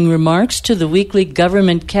opening remarks to the weekly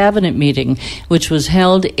government cabinet meeting, which was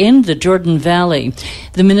held in the Jordan Valley.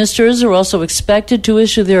 The ministers are also expected to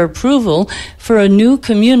issue their approval for a new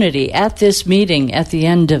community at this meeting, at the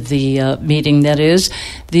end of the meeting, that is,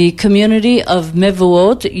 the community of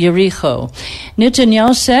Mevuot Yericho.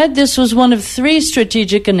 Netanyahu said this was one of 3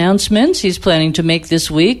 strategic announcements he's planning to make this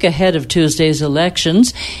week ahead of Tuesday's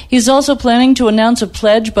elections. He's also planning to announce a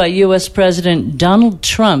pledge by U.S. President Donald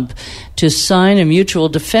Trump to sign a mutual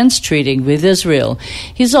defense treaty with Israel.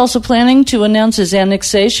 He's also planning to announce his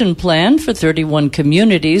annexation plan for 31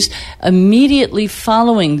 communities immediately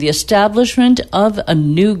following the establishment of a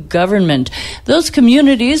new government. Those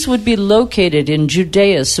communities would be located in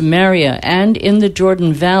Judea, Samaria, and in the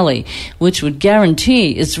Jordan Valley, which would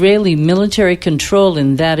guarantee Israeli military control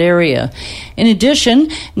in that area. In addition,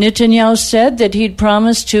 Netanyahu said that he'd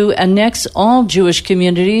promised to annex all Jewish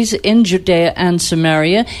communities in Judea and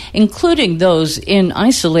Samaria, including those in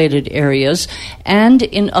isolated areas and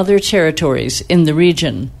in other territories in the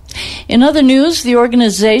region. In other news, the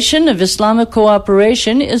Organization of Islamic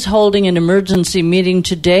Cooperation is holding an emergency meeting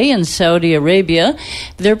today in Saudi Arabia.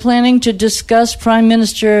 They're planning to discuss Prime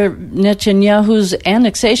Minister Netanyahu's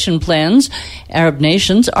annexation plans. Arab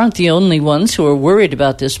nations aren't the only ones who are worried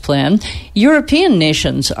about this plan. European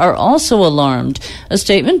nations are also alarmed. A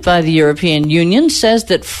statement by the European Union says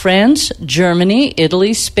that France, Germany,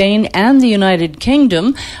 Italy, Spain, and the United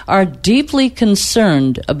Kingdom are deeply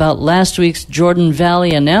concerned about last week's Jordan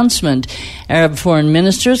Valley announcement. Arab foreign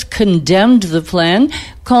ministers condemned the plan,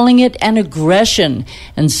 calling it an aggression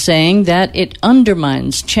and saying that it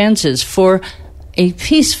undermines chances for a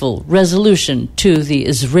peaceful resolution to the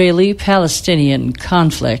Israeli-Palestinian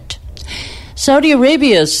conflict. Saudi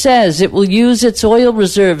Arabia says it will use its oil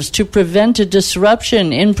reserves to prevent a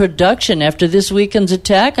disruption in production after this weekend's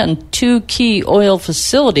attack on 2 key oil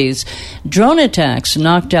facilities. Drone attacks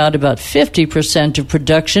knocked out about 50% of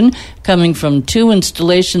production coming from 2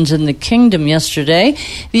 installations in the kingdom yesterday.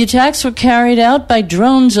 The attacks were carried out by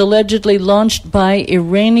drones allegedly launched by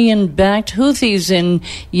Iranian-backed Houthis in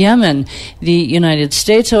Yemen. The United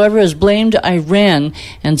States, however, has blamed Iran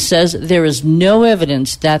and says there is no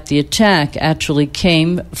evidence that the attack actually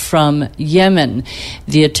came from Yemen.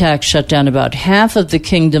 The attack shut down about half of the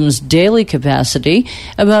kingdom's daily capacity,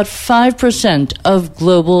 about 5% of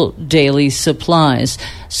global daily supplies.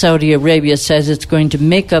 Saudi Arabia says it's going to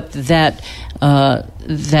make up that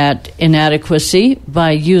inadequacy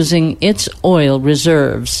by using its oil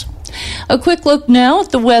reserves. A quick look now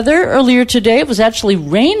at the weather. Earlier today, it was actually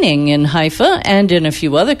raining in Haifa and in a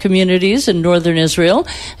few other communities in northern Israel.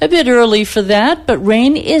 A bit early for that, but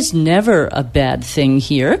rain is never a bad thing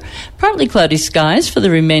here. Partly cloudy skies for the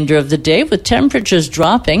remainder of the day with temperatures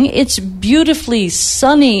dropping. It's beautifully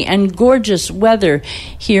sunny and gorgeous weather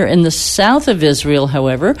here in the south of Israel,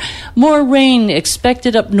 however. More rain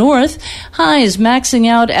expected up north. Highs maxing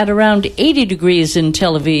out at around 80 degrees in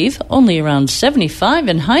Tel Aviv, only around 75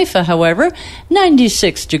 in Haifa, however,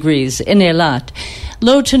 96 degrees in Eilat.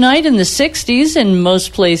 Low tonight in the 60s in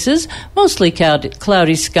most places, mostly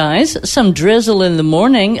cloudy skies, some drizzle in the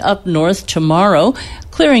morning up north tomorrow,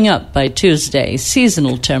 clearing up by Tuesday,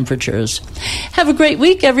 seasonal temperatures. Have a great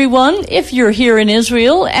week, everyone. If you're here in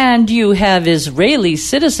Israel and you have Israeli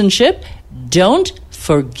citizenship, don't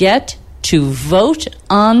forget to vote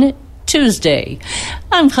on Tuesday.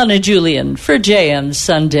 I'm Hannah Julian for JM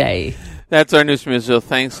Sunday. That's our news from Israel.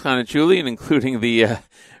 Thanks, Hannah Julian, including the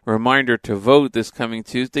reminder to vote this coming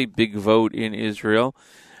Tuesday. Big vote in Israel.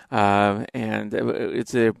 And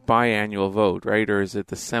it's a biannual vote, right? Or is it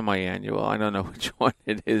the semi-annual? I don't know which one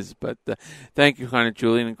it is. But thank you, Hannah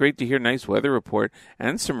Julian. And great to hear. Nice weather report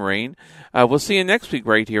and some rain. We'll see you next week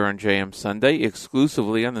right here on JM Sunday,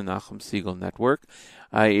 exclusively on the Nachum Segal Network.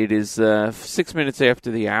 It is 6 minutes after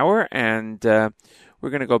the hour, and we're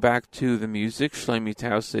going to go back to the music. Shlomi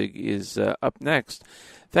Tausig is up next.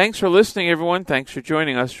 Thanks for listening, everyone. Thanks for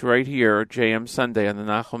joining us right here, JM Sunday on the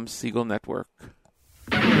Nachum Segal Network.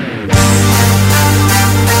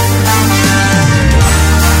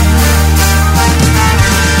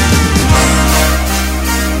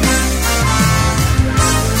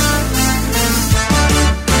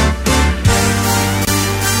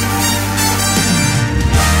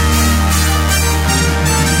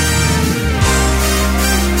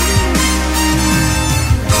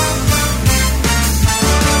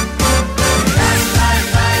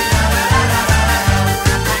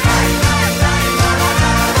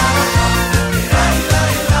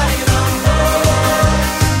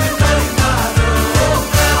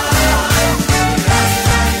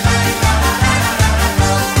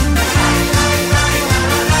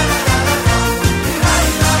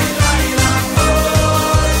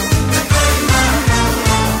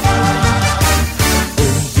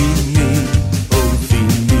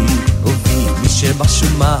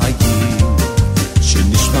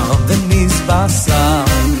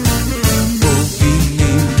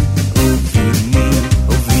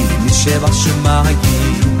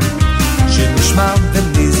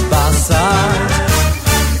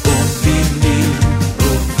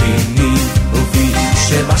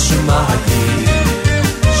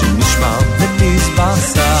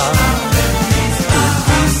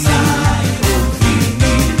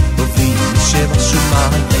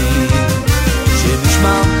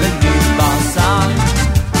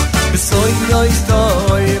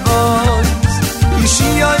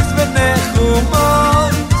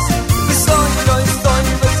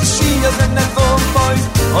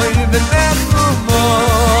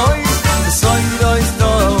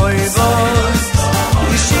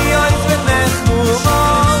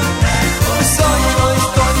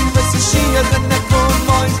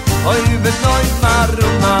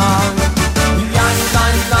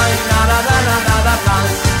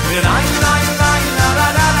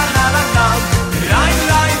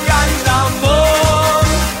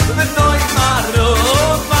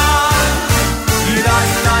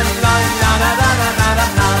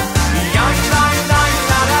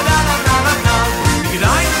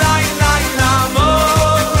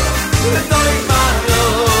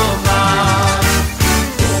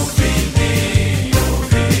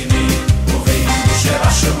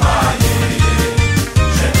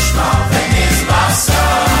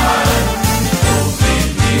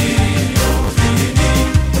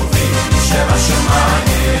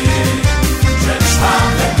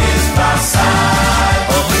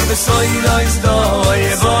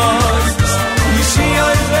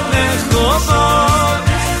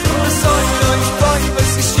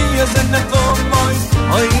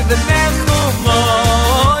 Oy, the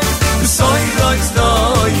nechumoy, soy rois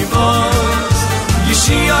doy boy.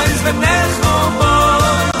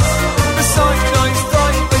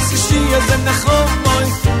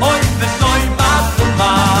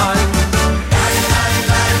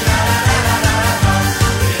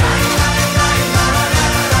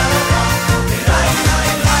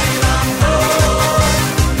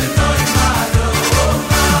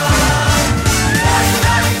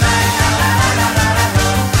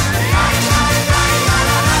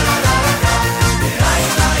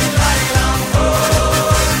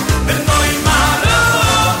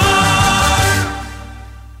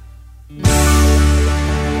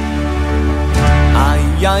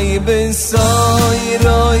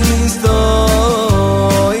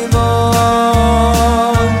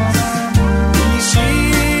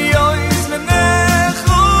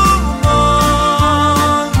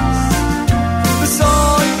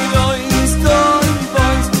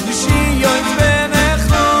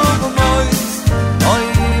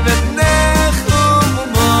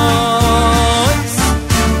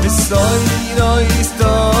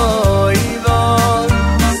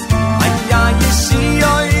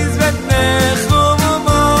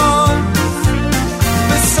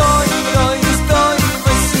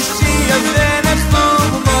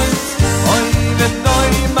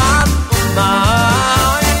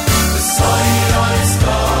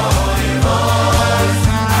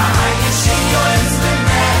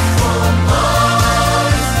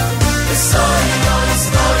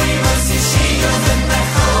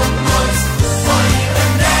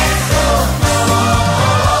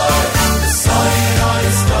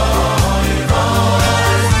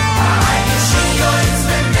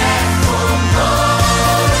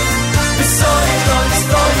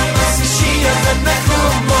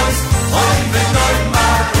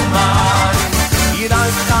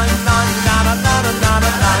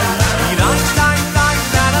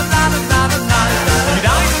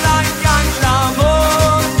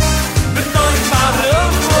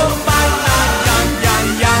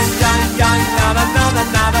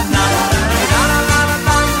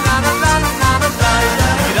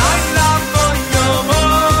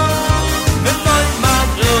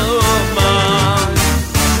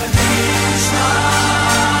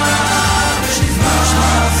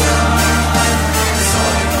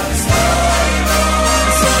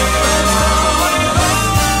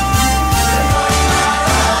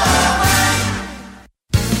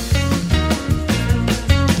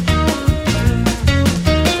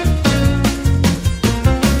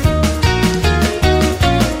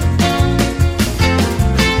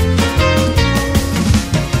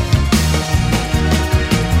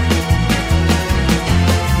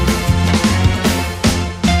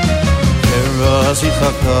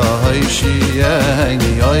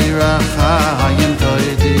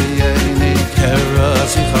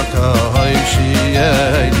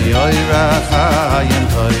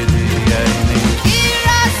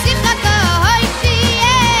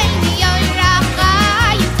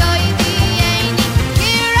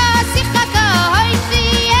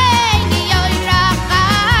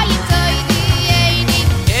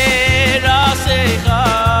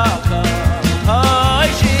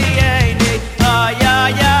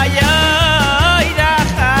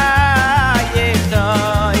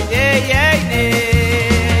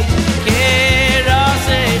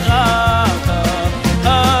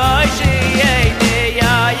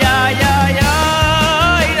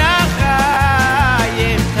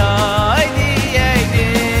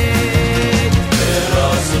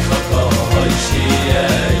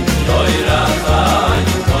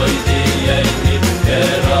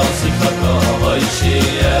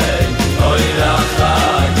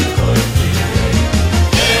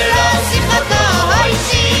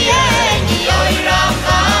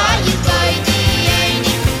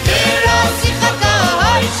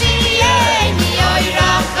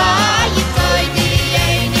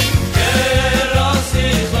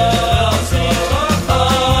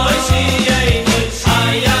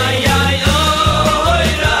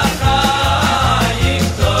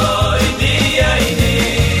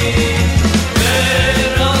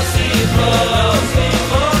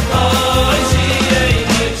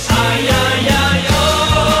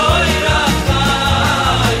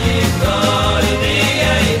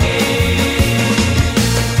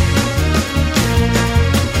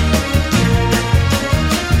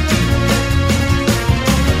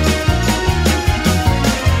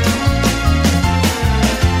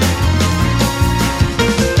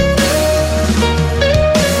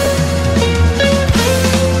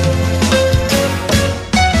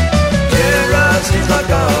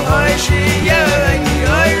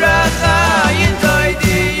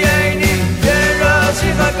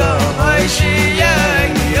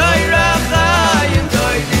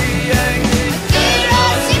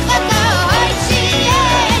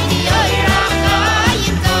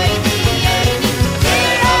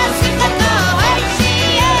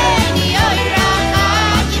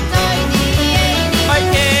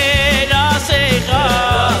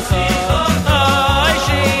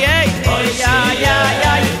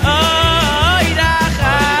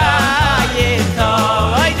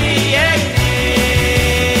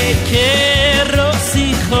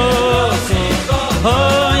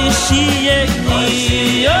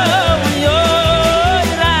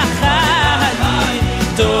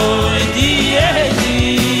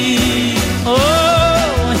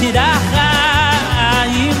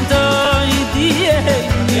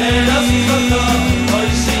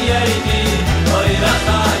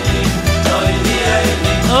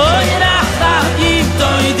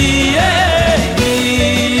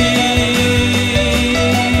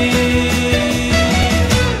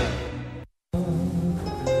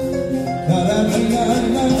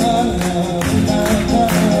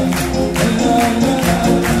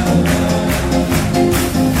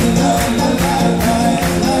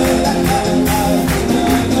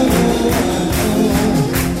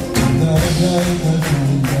 Emuna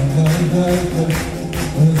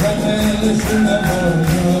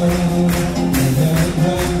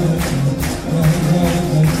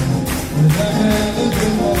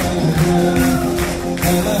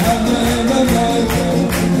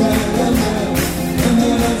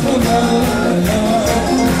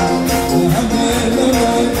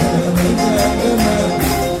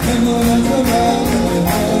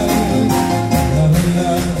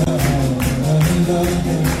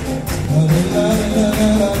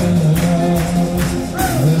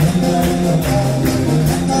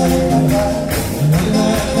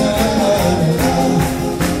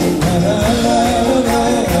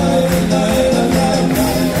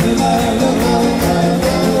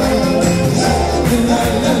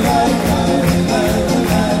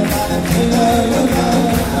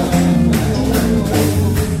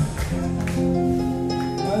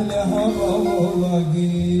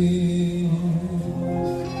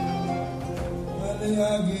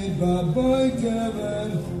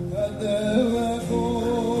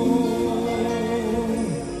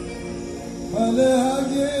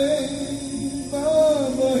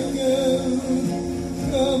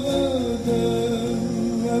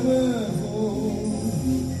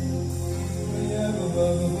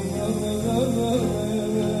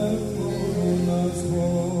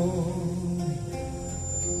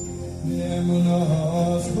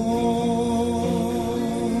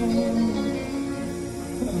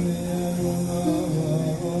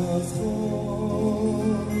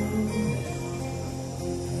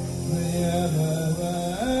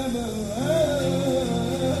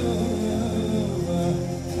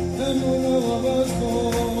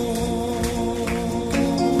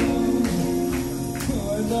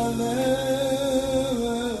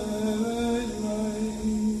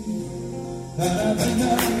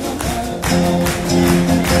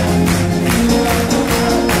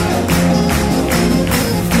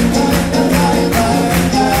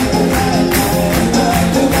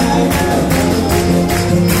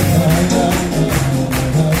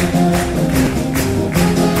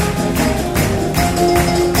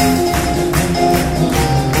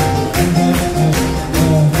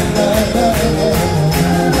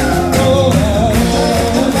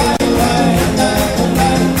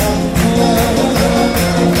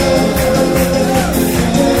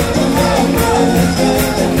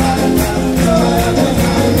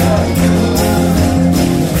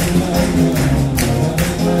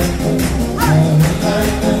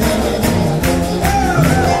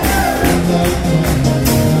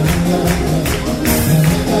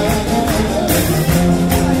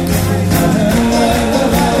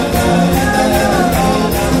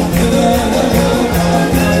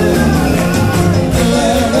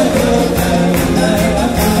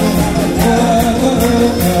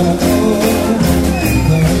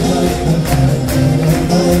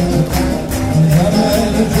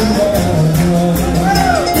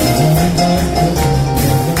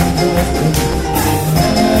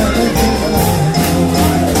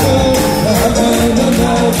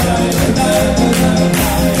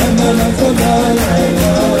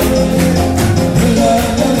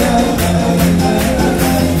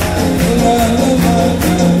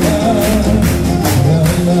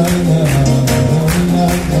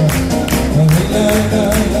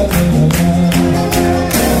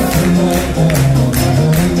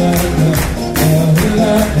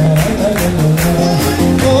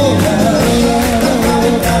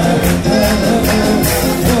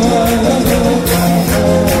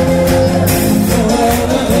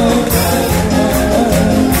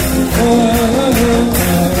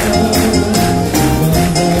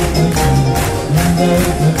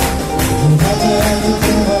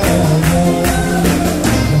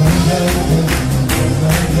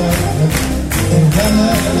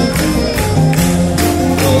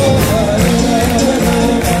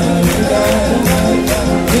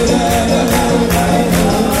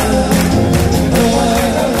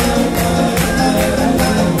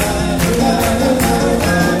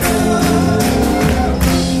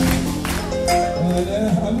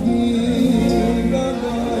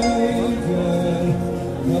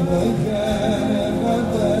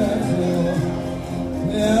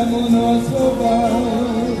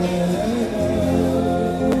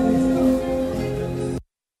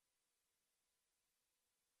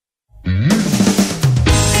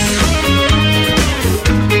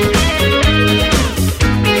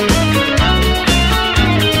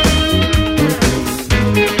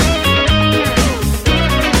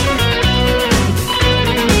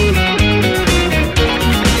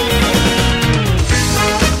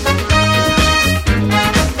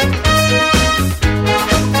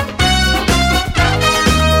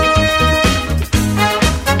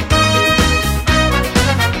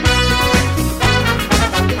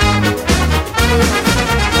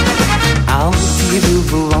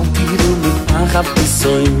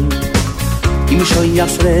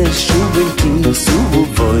yasre shuvim ki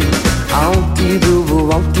suvoy altidu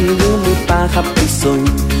mi pacha pisoy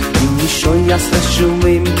mi shoy yasre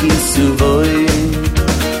shuvim ki suvoy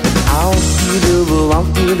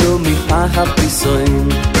altidu mi pacha pisoy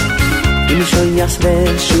mi shoy yasre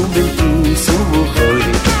shuvim ki suvoy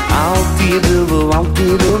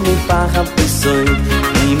altidu mi pacha pisoy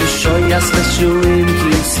mi shoy yasre shuvim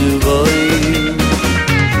ki suvoy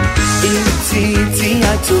Ti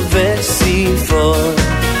ai tu versi for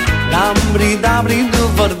Damri du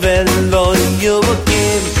vorvelo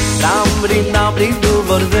yuvokim Damri du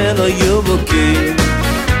vorvelo yuvokim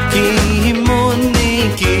Ki muni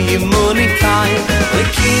kai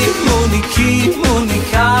Ki muni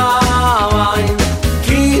kai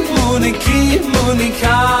Ki muni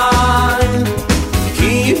kai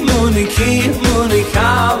Ki muni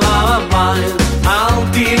kai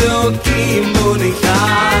Altido ki muni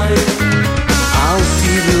kai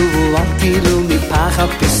Altidu mi pacha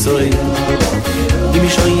pisoy Imi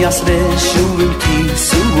shoy yasre shuvim ki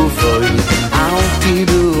suvoy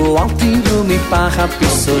Altidu mi pacha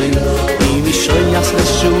pisoy Imi shoy yasre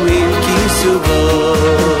shuvim ki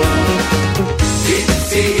suvoy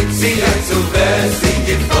Itzi ai tu versi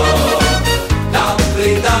gifo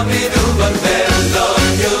Damri du vorvelo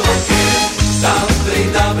yuvokim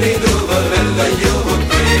Damri du vorvelo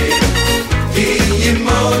yuvokim Ki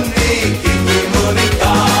yimoni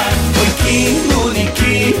kai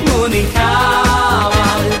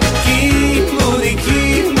Ki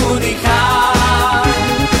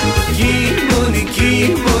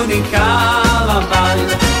muni kai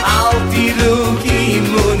Altidu ki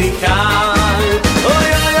muni kai Oh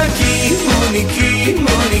yeah ki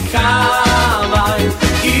muni kai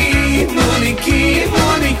Ki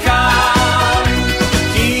muni kai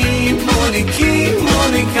Ki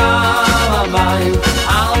muni kai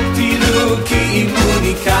Altidu ki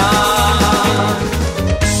muni kai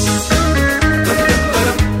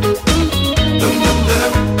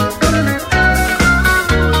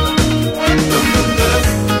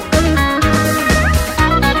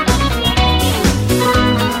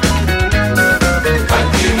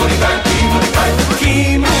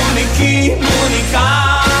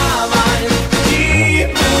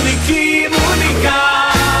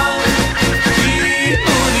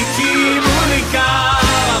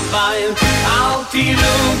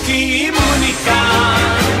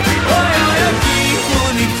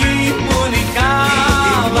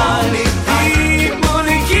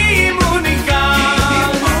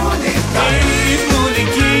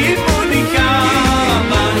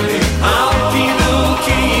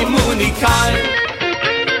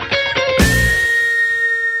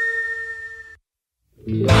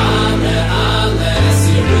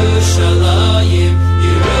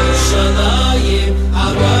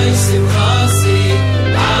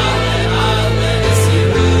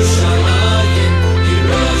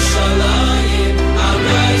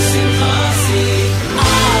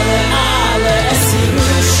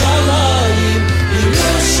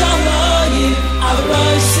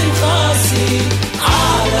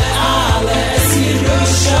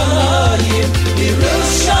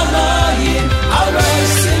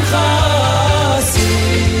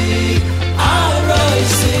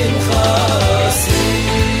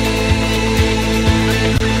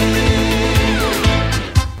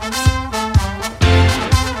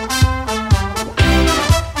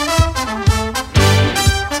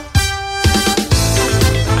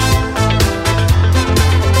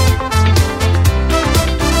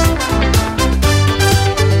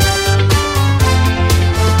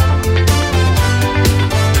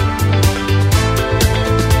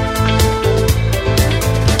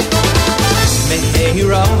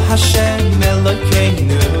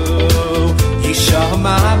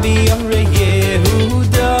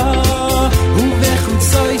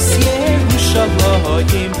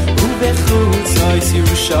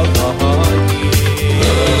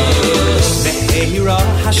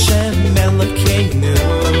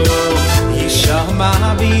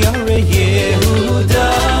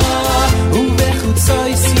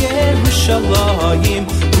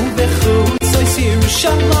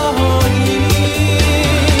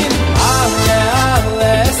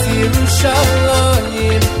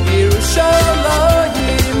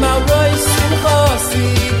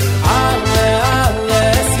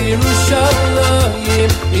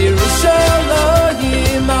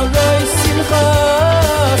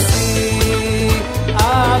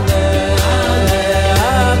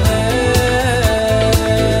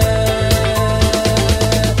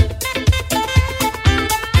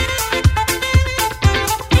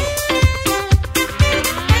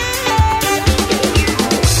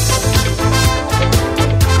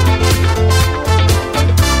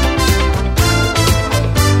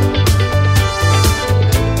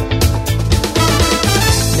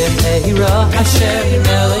Hashem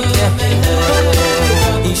Elokeinu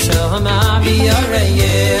Yishama b'yarei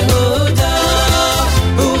Yehuda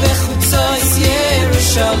Uvechutzos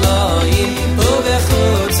Yerushalayim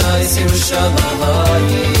Uvechutzos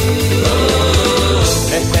Yerushalayim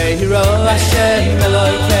Eheiro Hashem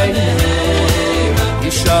Elokeinu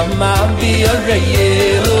Yishama b'yarei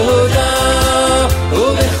Yehuda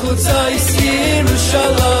Uvechutzos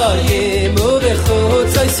Yerushalayim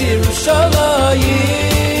Uvechutzos Yerushalayim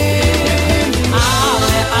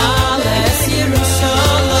Ale Ale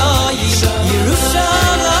Yerushalayim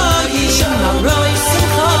Yerushalayim Naroy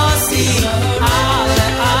Simchasi Ale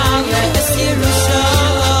Ale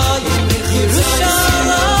Yerushalayim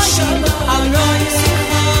Yerushalayim Naroy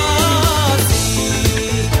Simchasi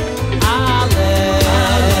Ale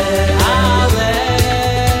Ale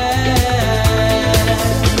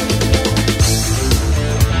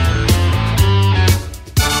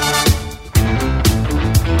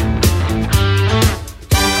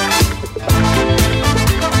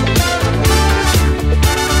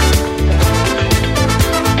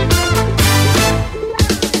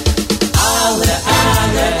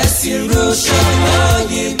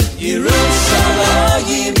Yerushalayim,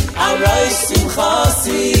 Yerushalayim, Aray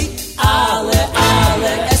Simchasi. Ale,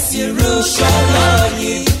 ale, es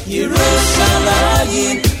Yerushalayim,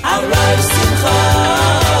 Yerushalayim, Aray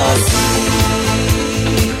Simchasi.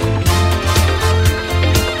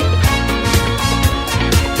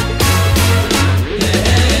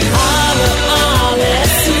 Ale, ale,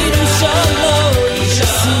 es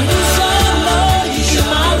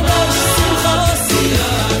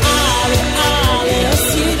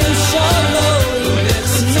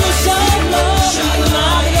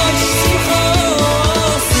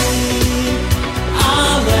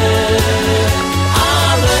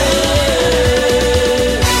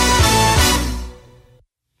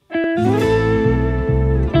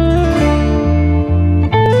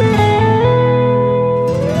Yerushalayim,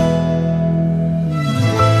 Aray Simchasi.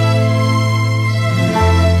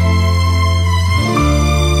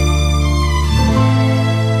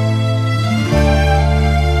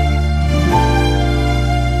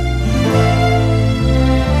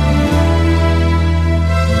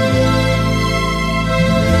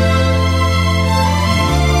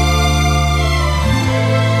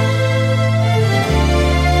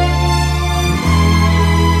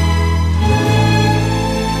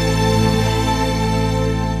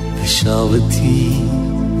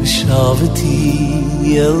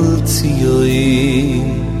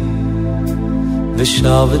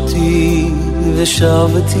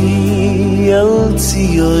 Veshavati El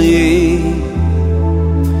Tziyoi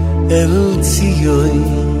El Tziyoi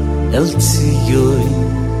El Tziyoi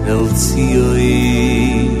El Tziyoi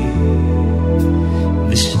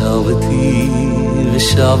Veshavati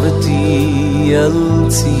Veshavati El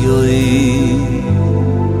Tziyoi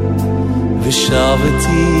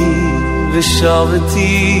Veshavati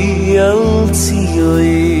Veshavati El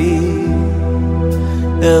Tziyoi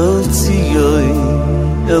El Tziyoi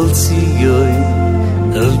El Tziyoi,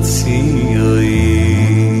 El Tziyoi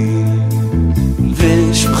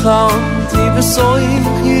Veshmchanti b'soim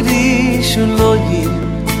Yirishuloyim,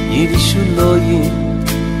 Yirishuloyim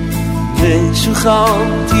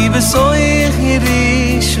Veshmchanti b'soim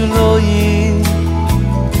Yirishuloyim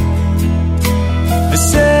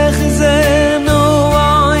V'sechzenu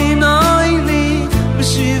aynayli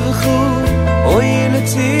V'shivchu Oy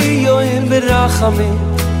l'tziyoim b'rachamim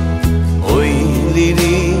Oy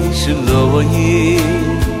Yirishuloyim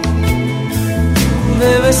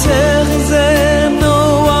V'sechzenu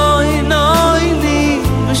aynayli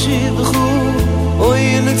V'shivchu Oy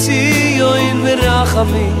l'tziyoim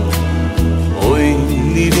b'rachamim Oy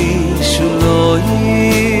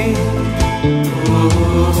Yirishuloyim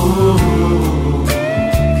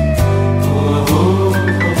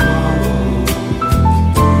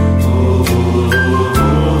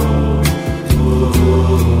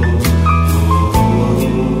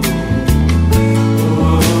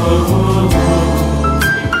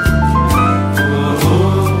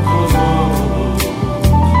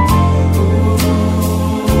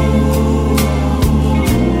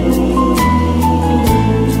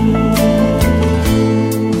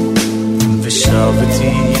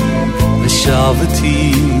Veshavati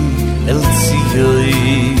El Tziyoi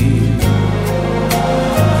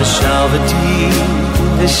Veshavati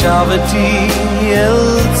Veshavati El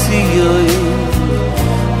Tziyoi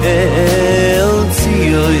El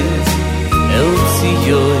Tziyoi El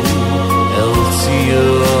Tziyoi El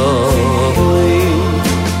Tziyoi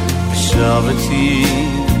Veshavati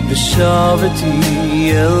Veshavati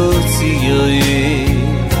El Tziyoi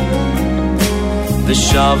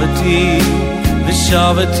Veshavati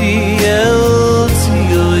ושבתי אל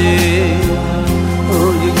ציון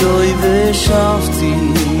אוי אוי ושבתי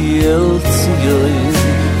אל ציון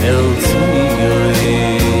אל ציון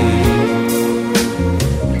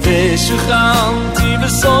ושוכנתי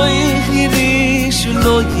בסויך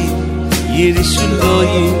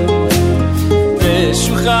ירישולויים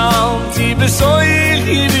ושוכנתי בסויך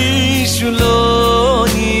ירישולויים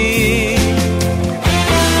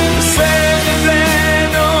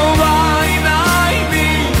וסגזנו בעינייני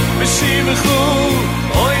ושיבחו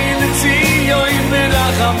אוי לציון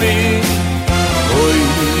מרחמים אוי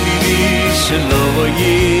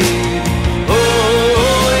ירישולויים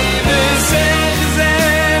אוי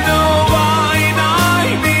וסגזנו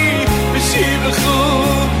בעינייני ושיבחו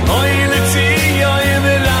אוי לציון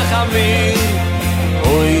מרחמים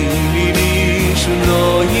אוי ירישולויים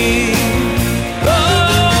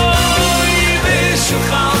אוי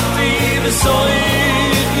ושוכנתי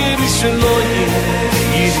בסויך ירישולויים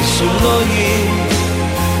ירישולויים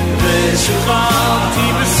ושוכנתי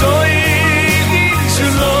בסויך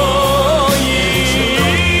ירישולויים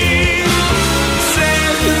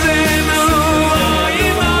סגזנו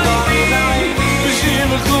עינייני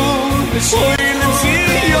ושיבחו אוי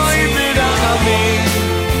לציון מרחמים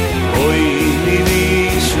אוי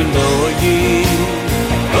ירישולויים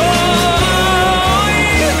אוי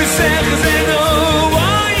וסגזנו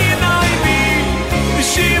עינייני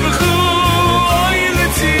ושיבחו אוי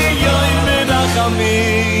לציון מרחמים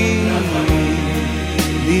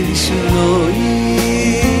ירישולויים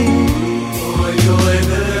אוי אוי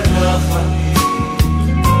מרחמים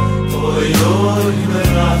אוי אוי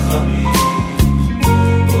מרחמים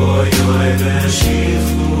אוי אוי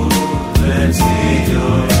ושיבחו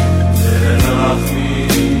לציון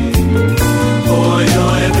מרחמים אוי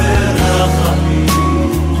אוי מרחמים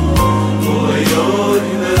אוי אוי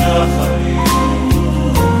מרחמים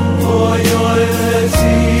אוי אוי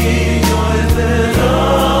לציון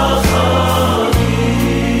מרחמים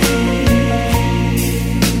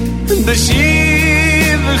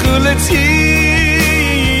בשיבחו לציון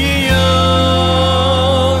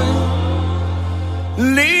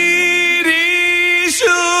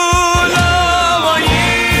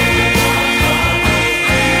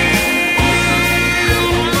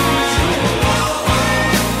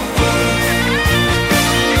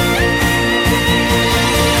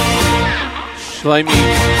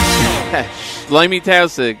Shlomi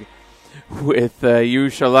Tausig with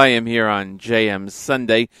Yerushalayim here on JM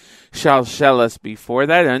Sunday. Shalshelis before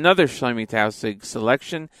that, another Shlomi Tausig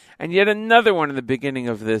selection, and yet another one in the beginning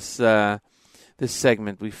of this this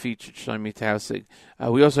segment. We featured Shlomi Tausig.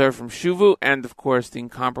 We also heard from Shuvu and, of course, the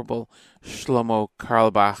incomparable Shlomo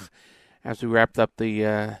Carlebach. As we wrapped up the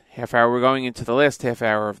half hour, we're going into the last half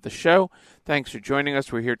hour of the show. Thanks for joining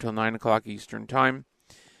us. We're here till 9 o'clock Eastern Time.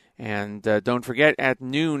 And don't forget, at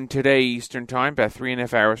noon today Eastern Time, about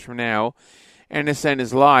 3.5 hours from now, NSN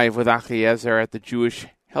is live with Achiezer at the Jewish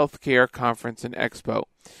Healthcare Conference and Expo.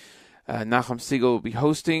 Nachum Segal will be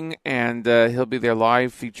hosting, and he'll be there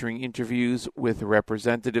live featuring interviews with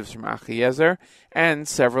representatives from Achiezer and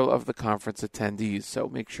several of the conference attendees, so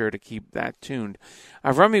make sure to keep that tuned.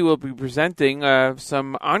 Avrami will be presenting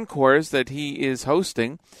some encores that he is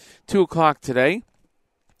hosting, 2 o'clock today.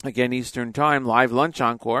 Again, Eastern Time, live lunch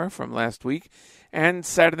encore from last week, and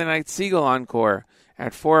Saturday Night Segal encore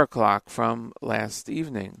at 4 o'clock from last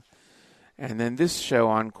evening. And then this show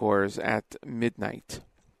encores at midnight,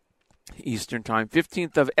 Eastern Time,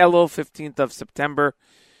 15th of Elul, 15th of September.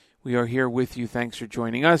 We are here with you. Thanks for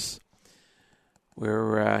joining us.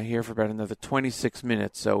 We're here for about another 26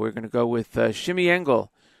 minutes, so we're going to go with Shimmy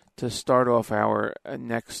Engel to start off our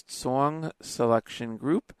next song selection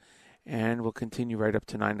group. And we'll continue right up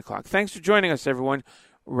to 9 o'clock. Thanks for joining us, everyone,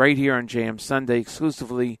 right here on JM Sunday,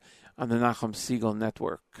 exclusively on the Nachum Segal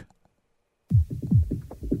Network.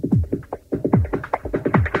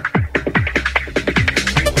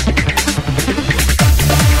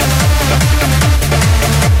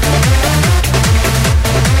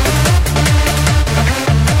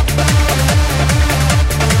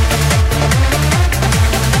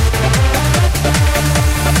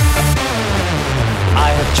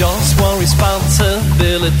 Just one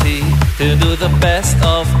responsibility, to do the best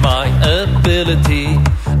of my ability.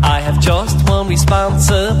 I have just one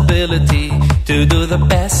responsibility, to do the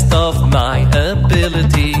best of my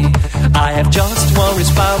ability. I have just one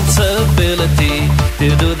responsibility,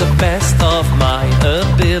 to do the best of my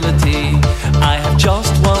ability. I have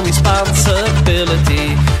just one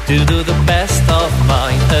responsibility, to do the best of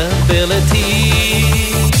my ability.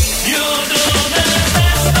 You do the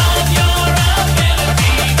best of your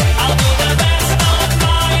ability. I'll do the best of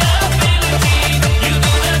my ability. You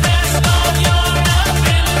do the best of your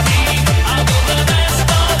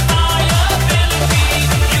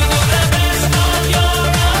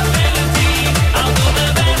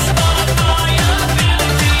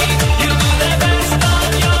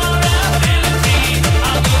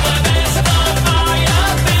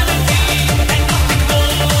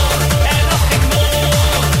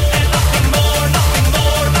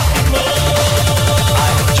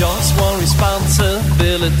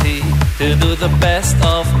responsibility to do the best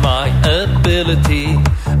of my ability.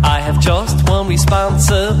 I have just one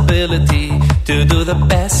responsibility to do the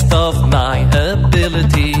best of my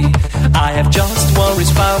ability. I have just one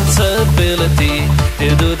responsibility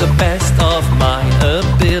to do the best of my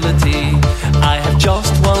ability. I have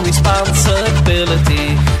just one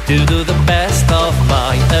responsibility to do the best of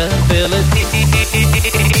my ability.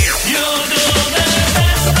 You do the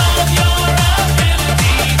best of your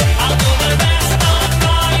ability. I'll do the best of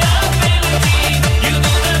my ability. You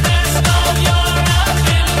do the best of your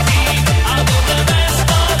ability. I'll do the best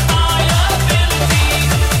of my ability.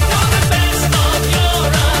 Do the best of your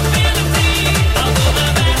ability. I'll do the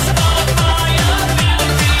best of my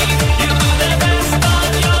ability. You do the best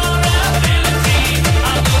of your ability.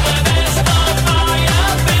 I'll do the best of my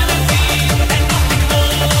ability.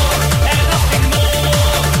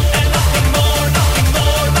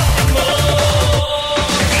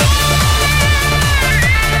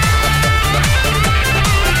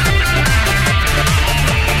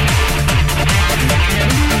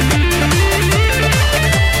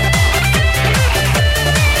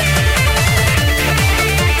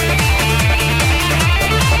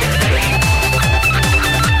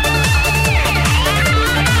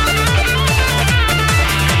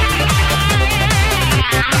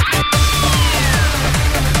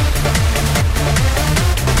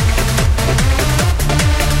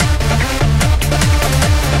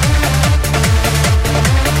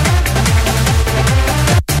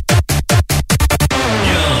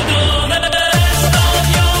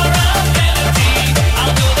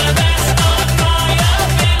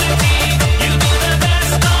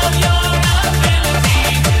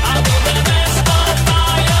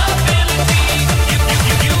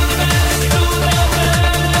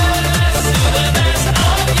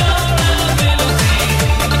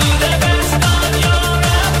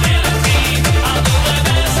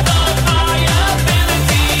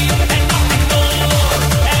 And nothing more,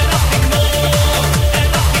 and nothing more, and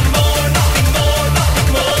nothing more, nothing more, nothing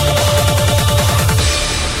more.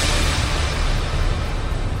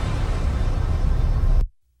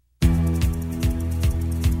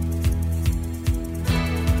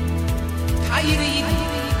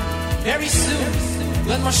 Very soon,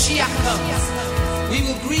 when Mashiach comes, we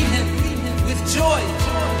will greet him with joy,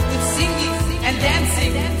 with singing and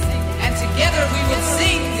dancing, and together we will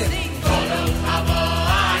sing.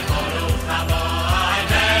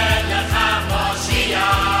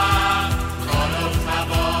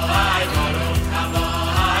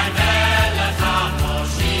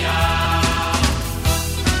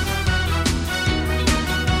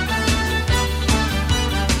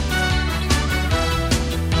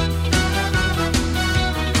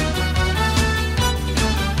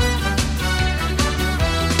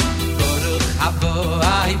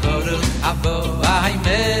 Aboai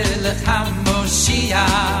Melech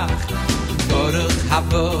HaMoshiach. Baruch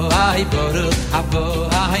Aboai, Baruch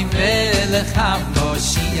Aboai Melech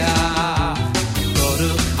HaMoshiach.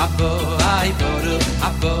 Baruch Aboai, Baruch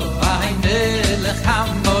Aboai Melech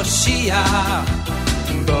HaMoshiach.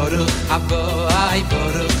 Baruch Aboai,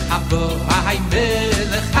 Baruch Aboai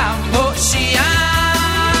Melech HaMoshiach.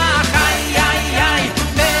 Ay, ay, ay,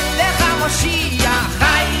 Melech HaMoshiach.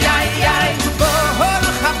 Ay, ay, ay,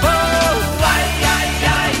 Baruch Aboai.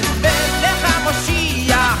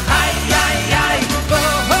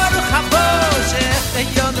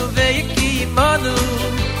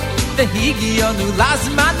 והגיענו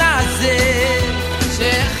לזמן הזה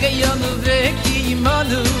שהחיינו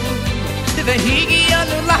והגיענו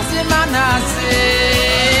והגיענו לזמן הזה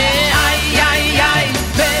איי איי איי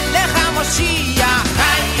מלך המשיח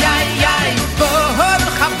איי איי איי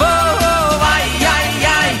ברוך הבוא איי איי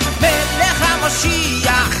איי מלך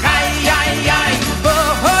המשיח איי איי איי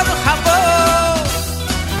ברוך הבוא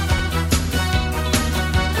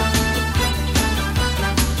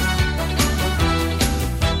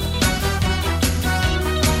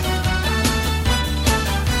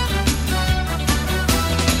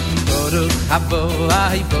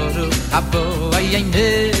Aboai, Baruch Aboai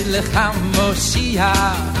Melech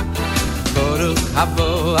HaMoshiach. Baruch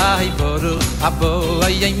Aboai, Baruch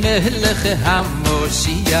Aboai Melech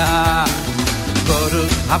HaMoshiach.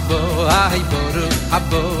 Baruch Aboai, Baruch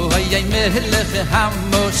Aboai Melech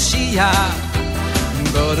HaMoshiach.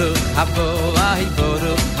 Baruch Aboai,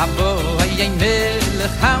 Baruch Aboai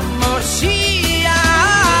Melech HaMoshiach.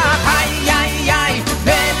 Ay, ay, ay,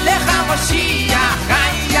 Melech HaMoshiach.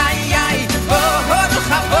 Ay, ay, ay, Baruch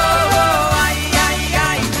Aboai, ay, ay,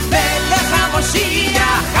 ay, Melech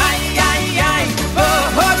HaMoshiach. Ay, ay, ay,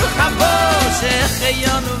 Baruch Aboai.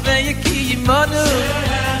 שהחיינו ויקיימנו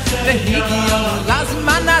והגיענו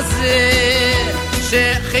לזמן הזה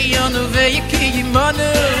שהחיינו shecheyonu veyikimonu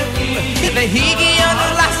vehigiyonu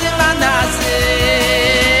lasemanase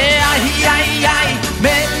ay ay ay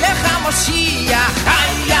melech HaMoshiach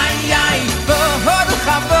ay ay ay bohoruch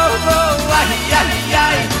habo ay ay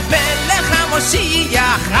ay melech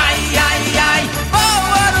HaMoshiach ay ay ay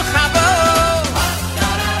bohoruch habo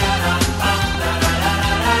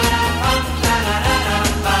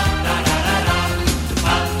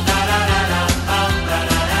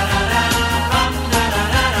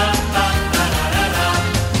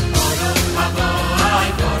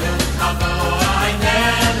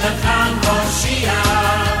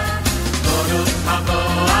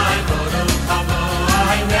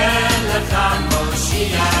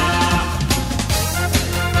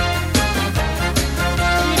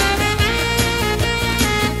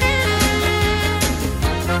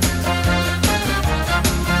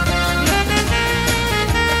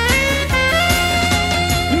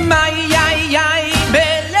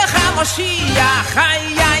Moshiach, ay,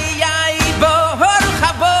 ay, ay, bohoruch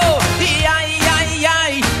habo, ay, ay,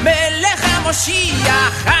 ay, melech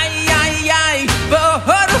HaMoshiach, ay, ay, ay,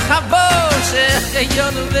 bohoruch habo,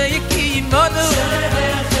 shecheyonu veyikimonu,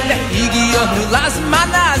 vehigiyonu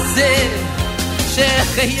lazman hazeh,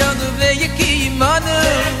 shecheyonu veyikimonu,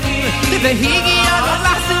 vehigiyonu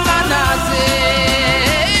lazman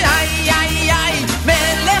hazeh, ay, ay, ay,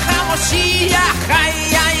 melech HaMoshiach, ay,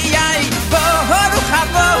 ay, ay, bohoruch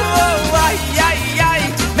habo, ay, ay, ay,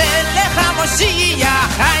 melech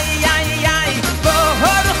HaMoshiach, ay, ay, ay,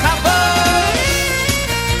 bohoruch habo.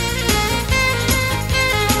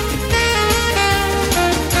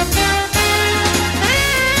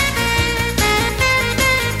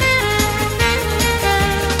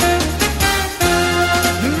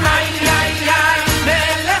 Ay, ay, ay,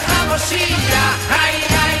 melech HaMoshiach, ay,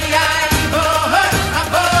 ay, ay, bohoruch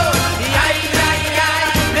habo, ay, ay, ay,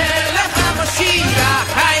 melech HaMoshiach,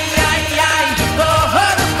 ay, ay, ay,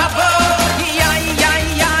 bohoruch habo, ay, ay,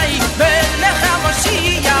 ay, melech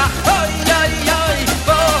HaMoshiach, oy, oy, oy,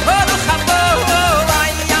 bohoruch habo,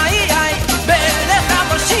 ay, ay, ay, melech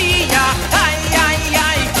HaMoshiach, ay, ay,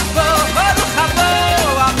 ay, bohoruch habo,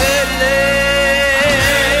 melech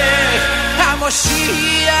HaMoshiach,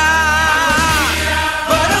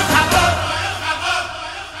 bohoruch habo.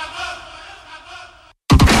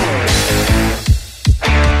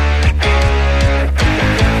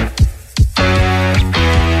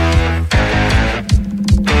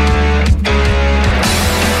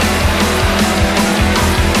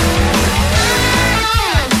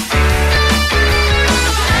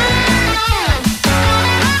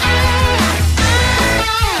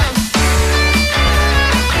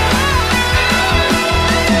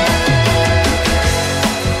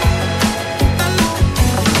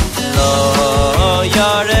 Lo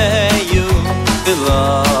yareyu v'lo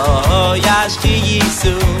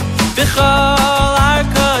yashkiyisu v'chol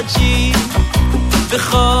harkochi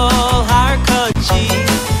v'chol harkochi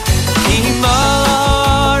ki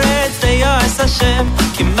moretz deyas Hashem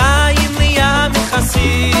ki mayim liyam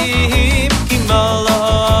chasim ki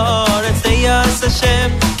moretz deyas Hashem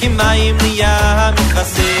ki mayim liyam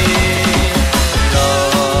chasim lo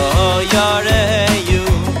yareyu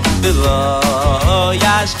v'lo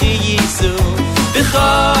yashkiyisu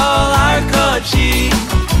v'chol harkochi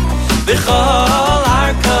v'chol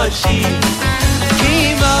harkochi ki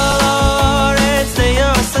moretz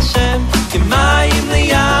deyas Hashem ki mayim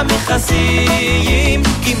liyam chasim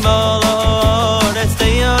ki moretz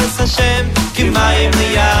deyas Hashem ki mayim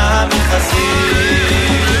liyam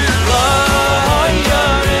chasim lo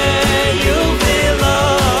yareyu v'lo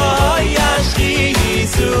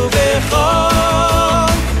yashkiyisu v'chol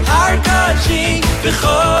harkochi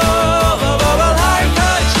v'chol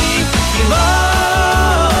harkochi ki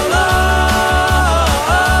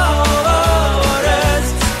moretz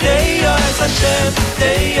deyas Hashem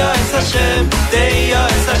deyas Hashem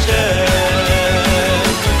deyas Hashem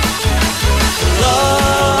lo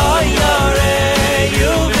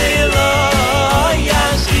yareyu v'lo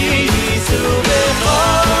yashkiyisu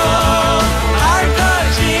v'chol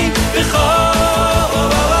harkochi v'chol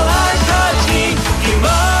harkochi ki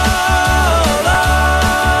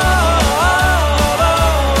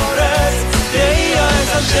moretz deyas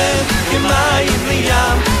Hashem ki mayim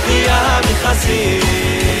liyam chasim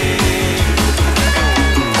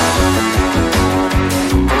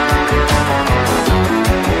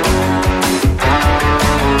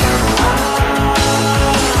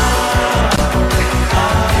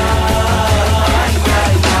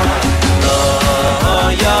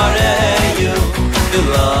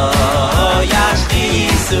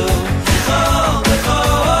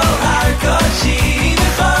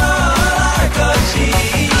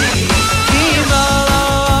Ki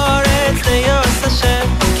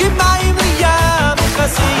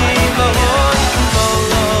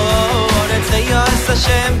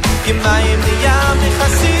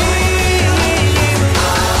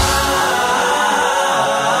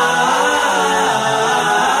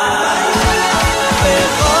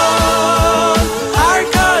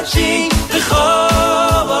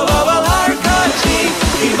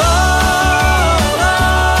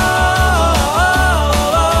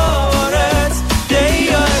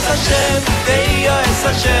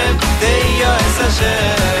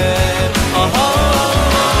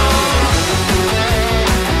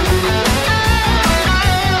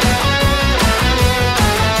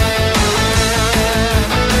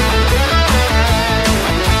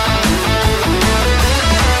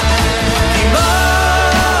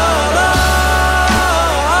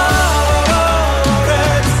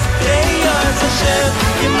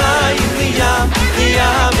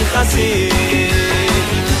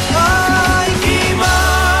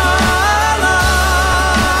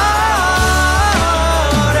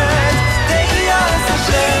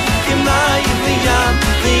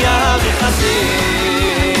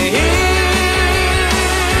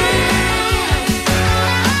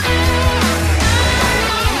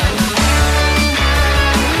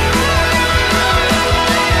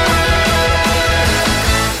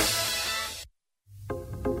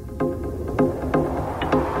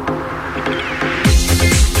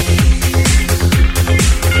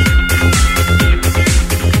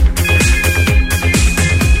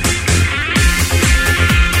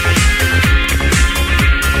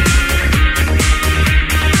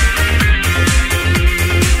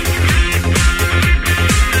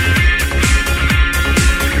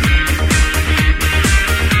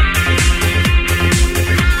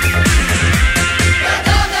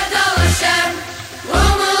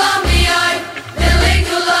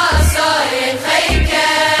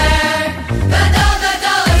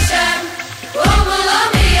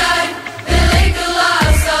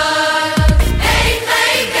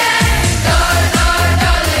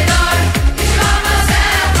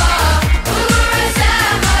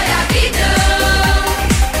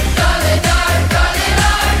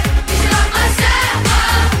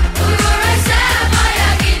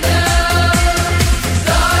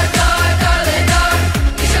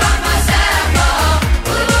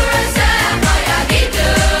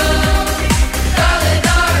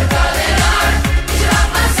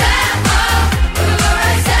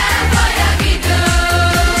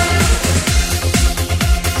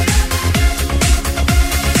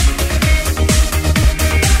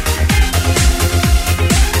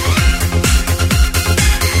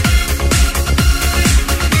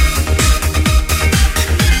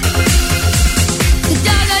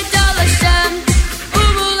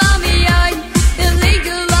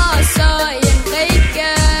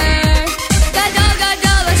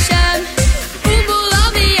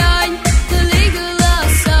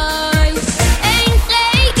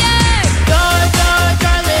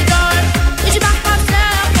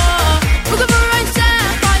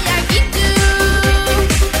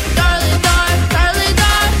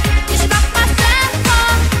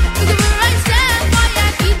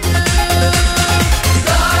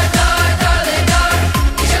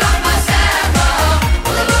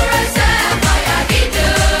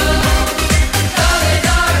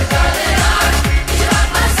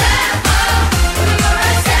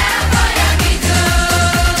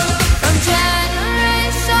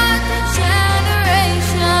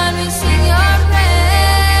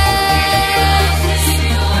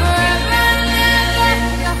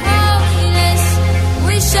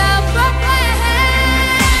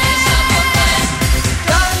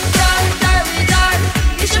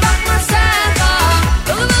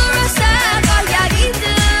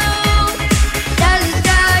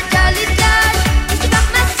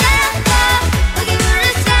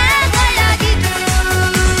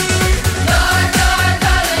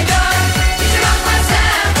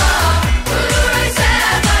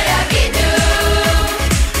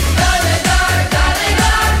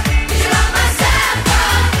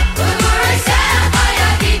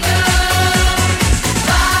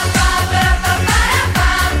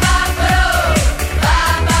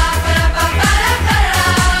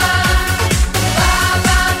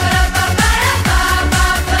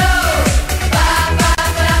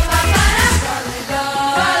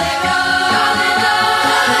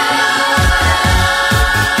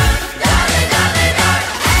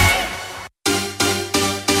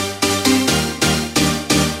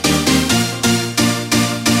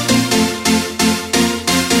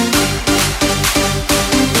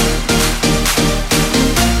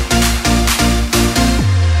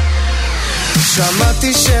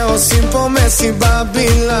שעושים פה מסיבה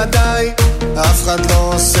בלעדיי, אף אחד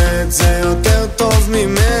לא עושה את זה יותר טוב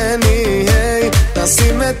ממני. היי,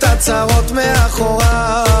 נשים את הצרות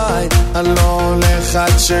מאחוריי, אני לא הולך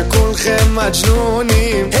עד שכולכם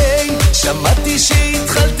מג'נונים. היי, שמעתי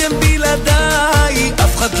שהתחלתם בלעדיי,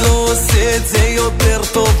 אף אחד לא עושה את זה יותר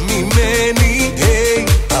טוב ממני. היי,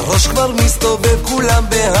 הראש כבר מסתובב כולם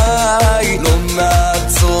בהיי, לא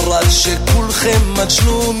נעצור עד שכולכם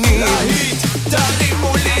מג'נונים. להיט,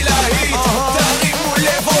 תרימו לי להיט, תרימו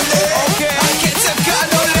לב עולה, הקצב כאן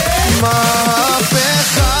עולה.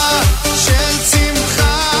 מהפכה של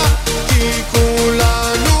שמחה, כי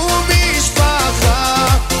כולנו משפחה,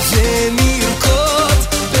 ונרקוד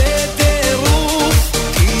בטירוף,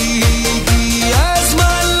 כי הגיע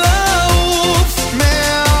הזמן לעוף.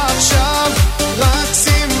 מעכשיו רק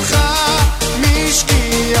שמחה,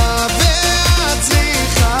 משקיעה ועד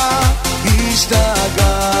צריכה.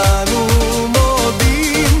 השתגענו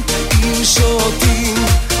מודים, אם שותים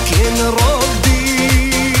כן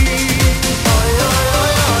רוקדים. אוי אוי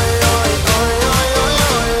אוי אוי אוי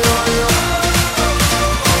אוי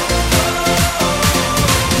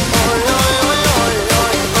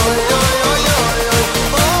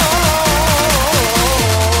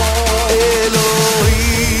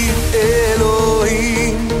אלוהים,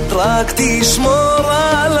 אלוהים, רק תשמור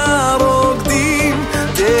על הרוקדים,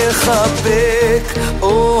 תחבק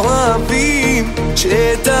אוהבים,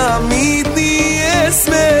 שתמיד נהיה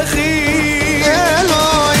שמחים.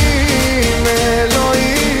 אלוהים,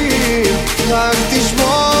 אלוהים, רק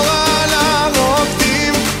תשמור על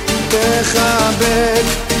הרוקדים, תחבק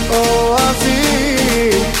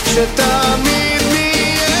אוהבים, שתמיד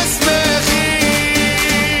נהיה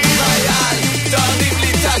שמחים. חייל, תרים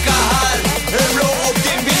לי את הקהל, הם לא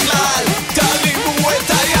רוקדים בכלל, תרימו את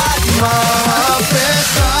היד.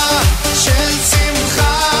 מהפכה של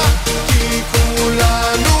שמחה, כי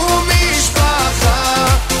כולנו משפחה,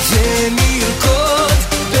 ונרקוד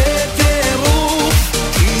בטירוף,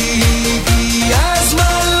 כי הגיע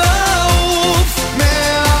הזמן לעוף.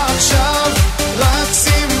 מעכשיו רק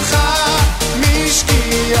שמחה,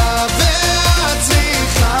 משקיעה ועד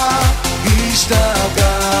צריכה.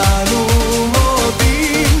 השתגענו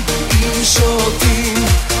מודים, אם שותים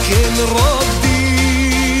כן רוקדים.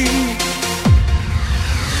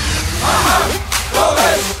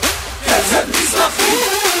 דורש קצב מזרחי,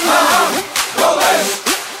 דורש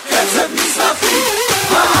קצב מזרחי,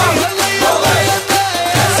 דורש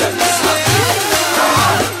קצב מזרחי,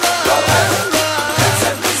 דורש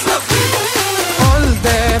קצב מזרחי. All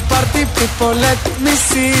the party people, let me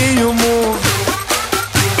see you move.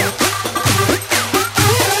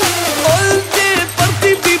 All the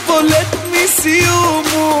party people, let me see you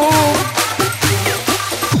move.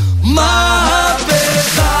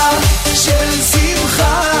 מהפכה של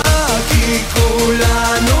שמחה, כי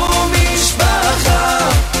כולנו משפחה,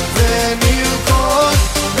 ונרקוד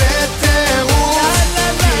בטירוף,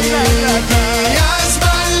 כי הגיע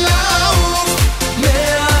הזמן לעוף.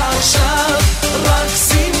 מעכשיו רק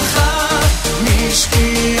שמחה,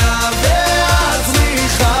 משקיעה ועד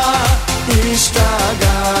צריכה.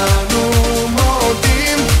 השתגענו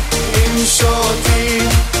מודים, אם שותים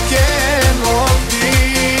כן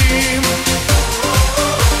רוקדים.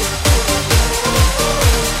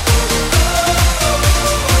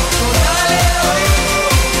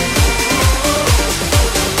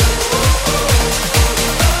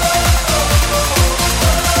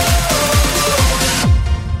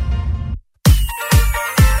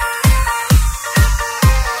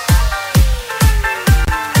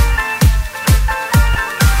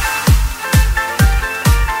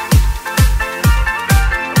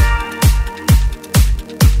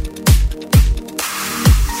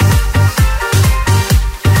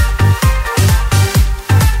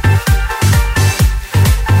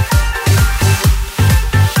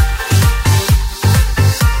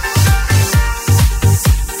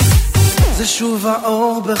 זה שוב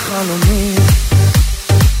האור בחלומי,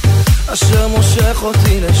 אשר מושך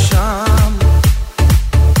אותי לשם.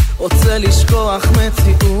 רוצה לשכוח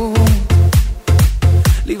מציאות,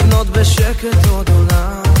 לבנות בשקט עוד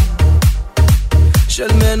עולם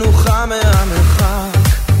של מנוחה מהמרחק,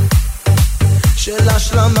 של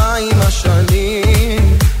השלמה עם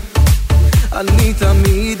השנים. אני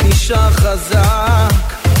תמיד נשאר חזק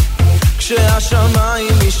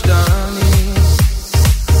כשהשמיים משתנים.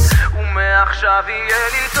 ומעכשיו יהיה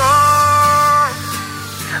לי טוב,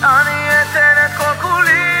 אני אתן את כל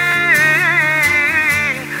כולי,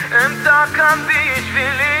 אמצא כאן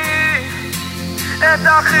בשבילי את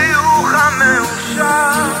החיוך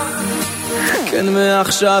המאושר. כן,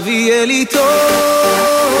 מעכשיו יהיה לי טוב,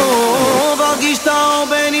 ארגיש את האור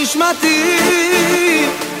בנשמתי,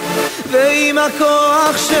 ועם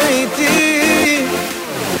הכוח שאיתי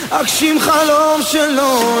אגשים חלום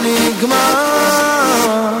שלא נגמר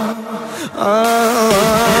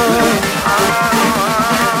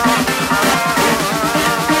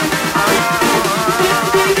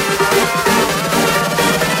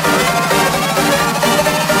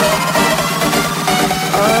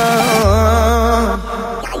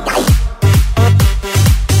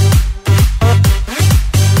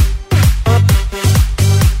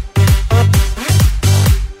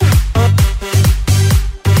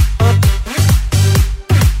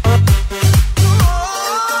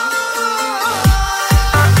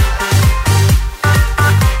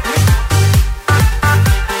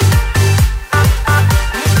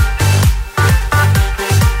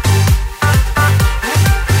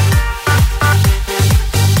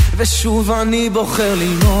ושוב אני בוחר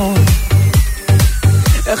ללמוד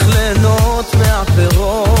איך ליהנות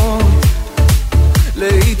מהפירות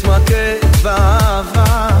להתמקד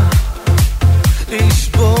באהבה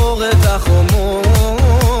לשבור את החומות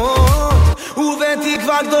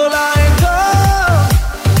ובתקווה גדולה אדור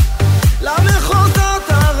למחוזות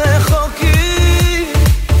הרחוקים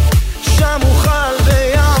שם אוכל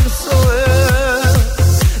בים סוער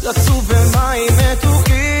לצוף במים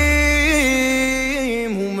מתוקים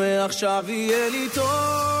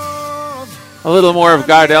A little more of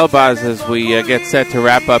Gad Elbaz as we get set to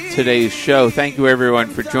wrap up today's show. Thank you, everyone,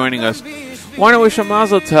 for joining us. Want to wish a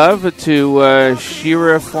mazel tov to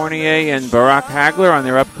Shira Fournier and Barak Hagler on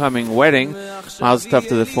their upcoming wedding. Mazel tov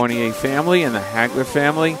to the Fournier family and the Hagler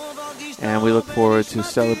family. And we look forward to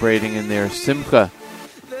celebrating in their simcha.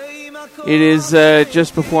 It is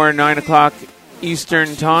just before 9 o'clock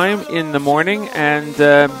Eastern Time in the morning. And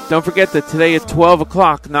don't forget that today at 12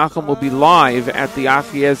 o'clock, Nachum will be live at the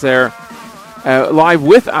Achiezer, live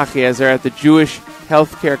with Achiezer at the Jewish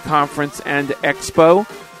Healthcare Conference and Expo.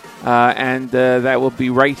 And that will be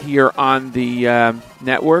right here on the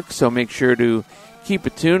network. So make sure to keep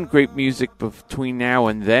it tuned. Great music between now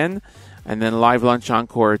and then. And then live lunch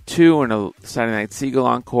encore at 2 and a Saturday Night Seagull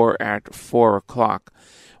encore at 4 o'clock.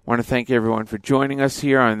 I want to thank everyone for joining us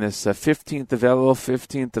here on this 15th of Elul,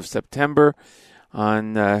 15th of September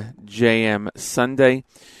on JM Sunday.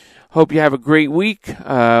 Hope you have a great week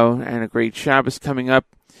and a great Shabbos coming up.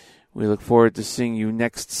 We look forward to seeing you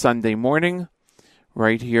next Sunday morning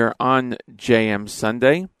right here on JM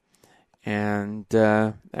Sunday. And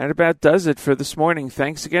that about does it for this morning.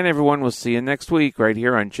 Thanks again, everyone. We'll see you next week right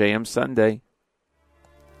here on JM Sunday.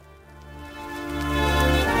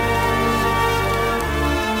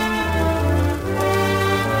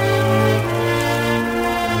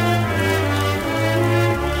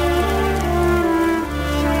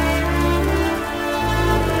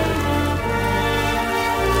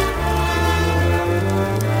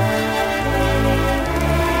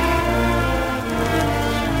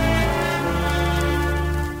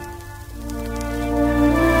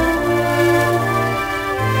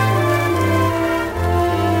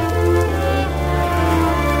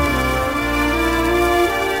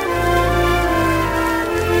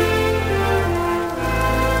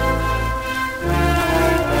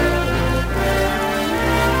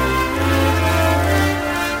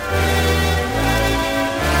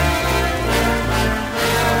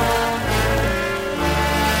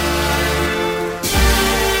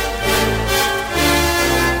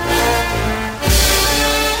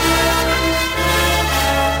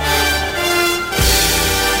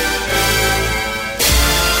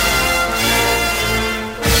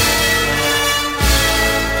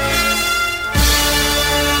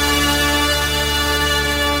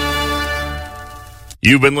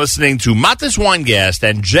 You've been listening to Matis Weingast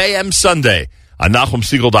and JM Sunday on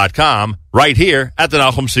NachumSegal.com, right here at the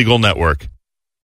Nachum Segal Network.